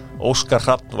Óskar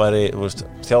Hrafn væri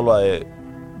þjálfaði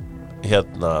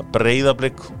hérna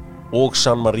Breiðablik og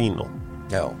San Marino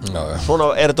Já.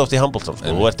 Svona er þetta oft í handboltan sko.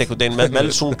 Þú ert einhvern veginn með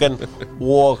Melsungen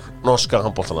og norska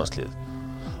handboltalandslið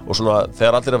og svona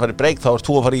þegar allir að fara í break þá ert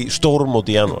þú að fara í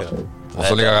stórmót í janúar og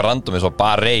svo líka random eins og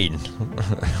Bahrein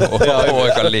og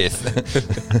eitthvað lið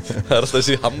Það er alltaf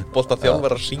þessi handbolta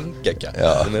þjálfara hringekja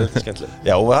Það er þetta skemmtilega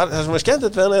Já, og það sem er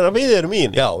skemmtilegt við hann er að við erum í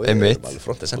Já, við Einmitt. erum alveg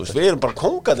frontið sendur Við erum bara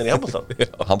kóngarnir í handboltan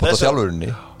handbolta þjálfurinni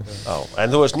Já,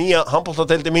 en þú veist nýja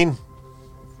handboltadeildi mín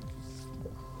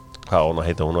hvað hún að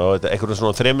heita hún á einhverjum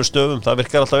svona 3 stöfum það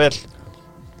virkar alltaf vel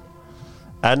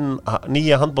en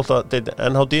nýja handboltadeildi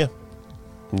NHD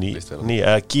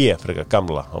eða G frekar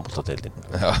gamla handboltadeildin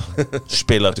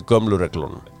spila eftir gömlu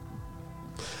reglunum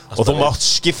og þú mátt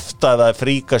skipta það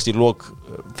fríkast í lok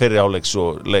fyrir áleiks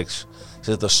og leiks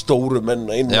þetta stóru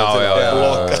menna inn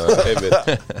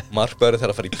Markbæður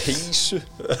þegar að fara í peysu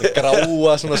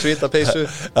gráa svona svita peysu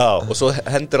og svo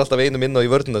hendur alltaf einum inn á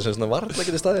í vörðuna sem svona varla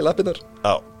getið staðið í lappinnar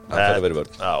það fyrir að vera í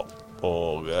vörð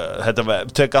og þetta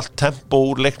tek allt tempo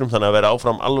úr leiknum þannig að vera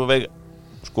áfram alveg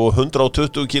sko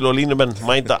 120 kíló línumenn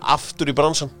mænda aftur í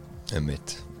bransan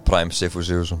Einmitt. Prime Sigfús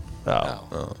Sigurðsson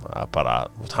bara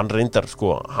hann reyndar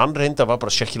var bara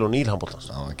Shaquille O'Neal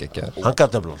handboltans hann gæti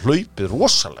nefnilega hlaupið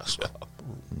rosalega sko.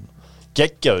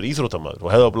 geggjaður íþróttamaður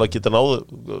og hefði ábúinlega getað náðu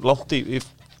langt í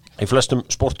flestum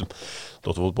sportum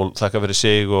Dóttor fútból þakka fyrir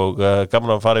sig og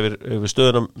gaman að fara yfir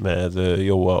stöðunum með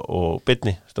Jóa og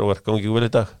Birni strákar gangi vel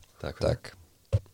í dag Takk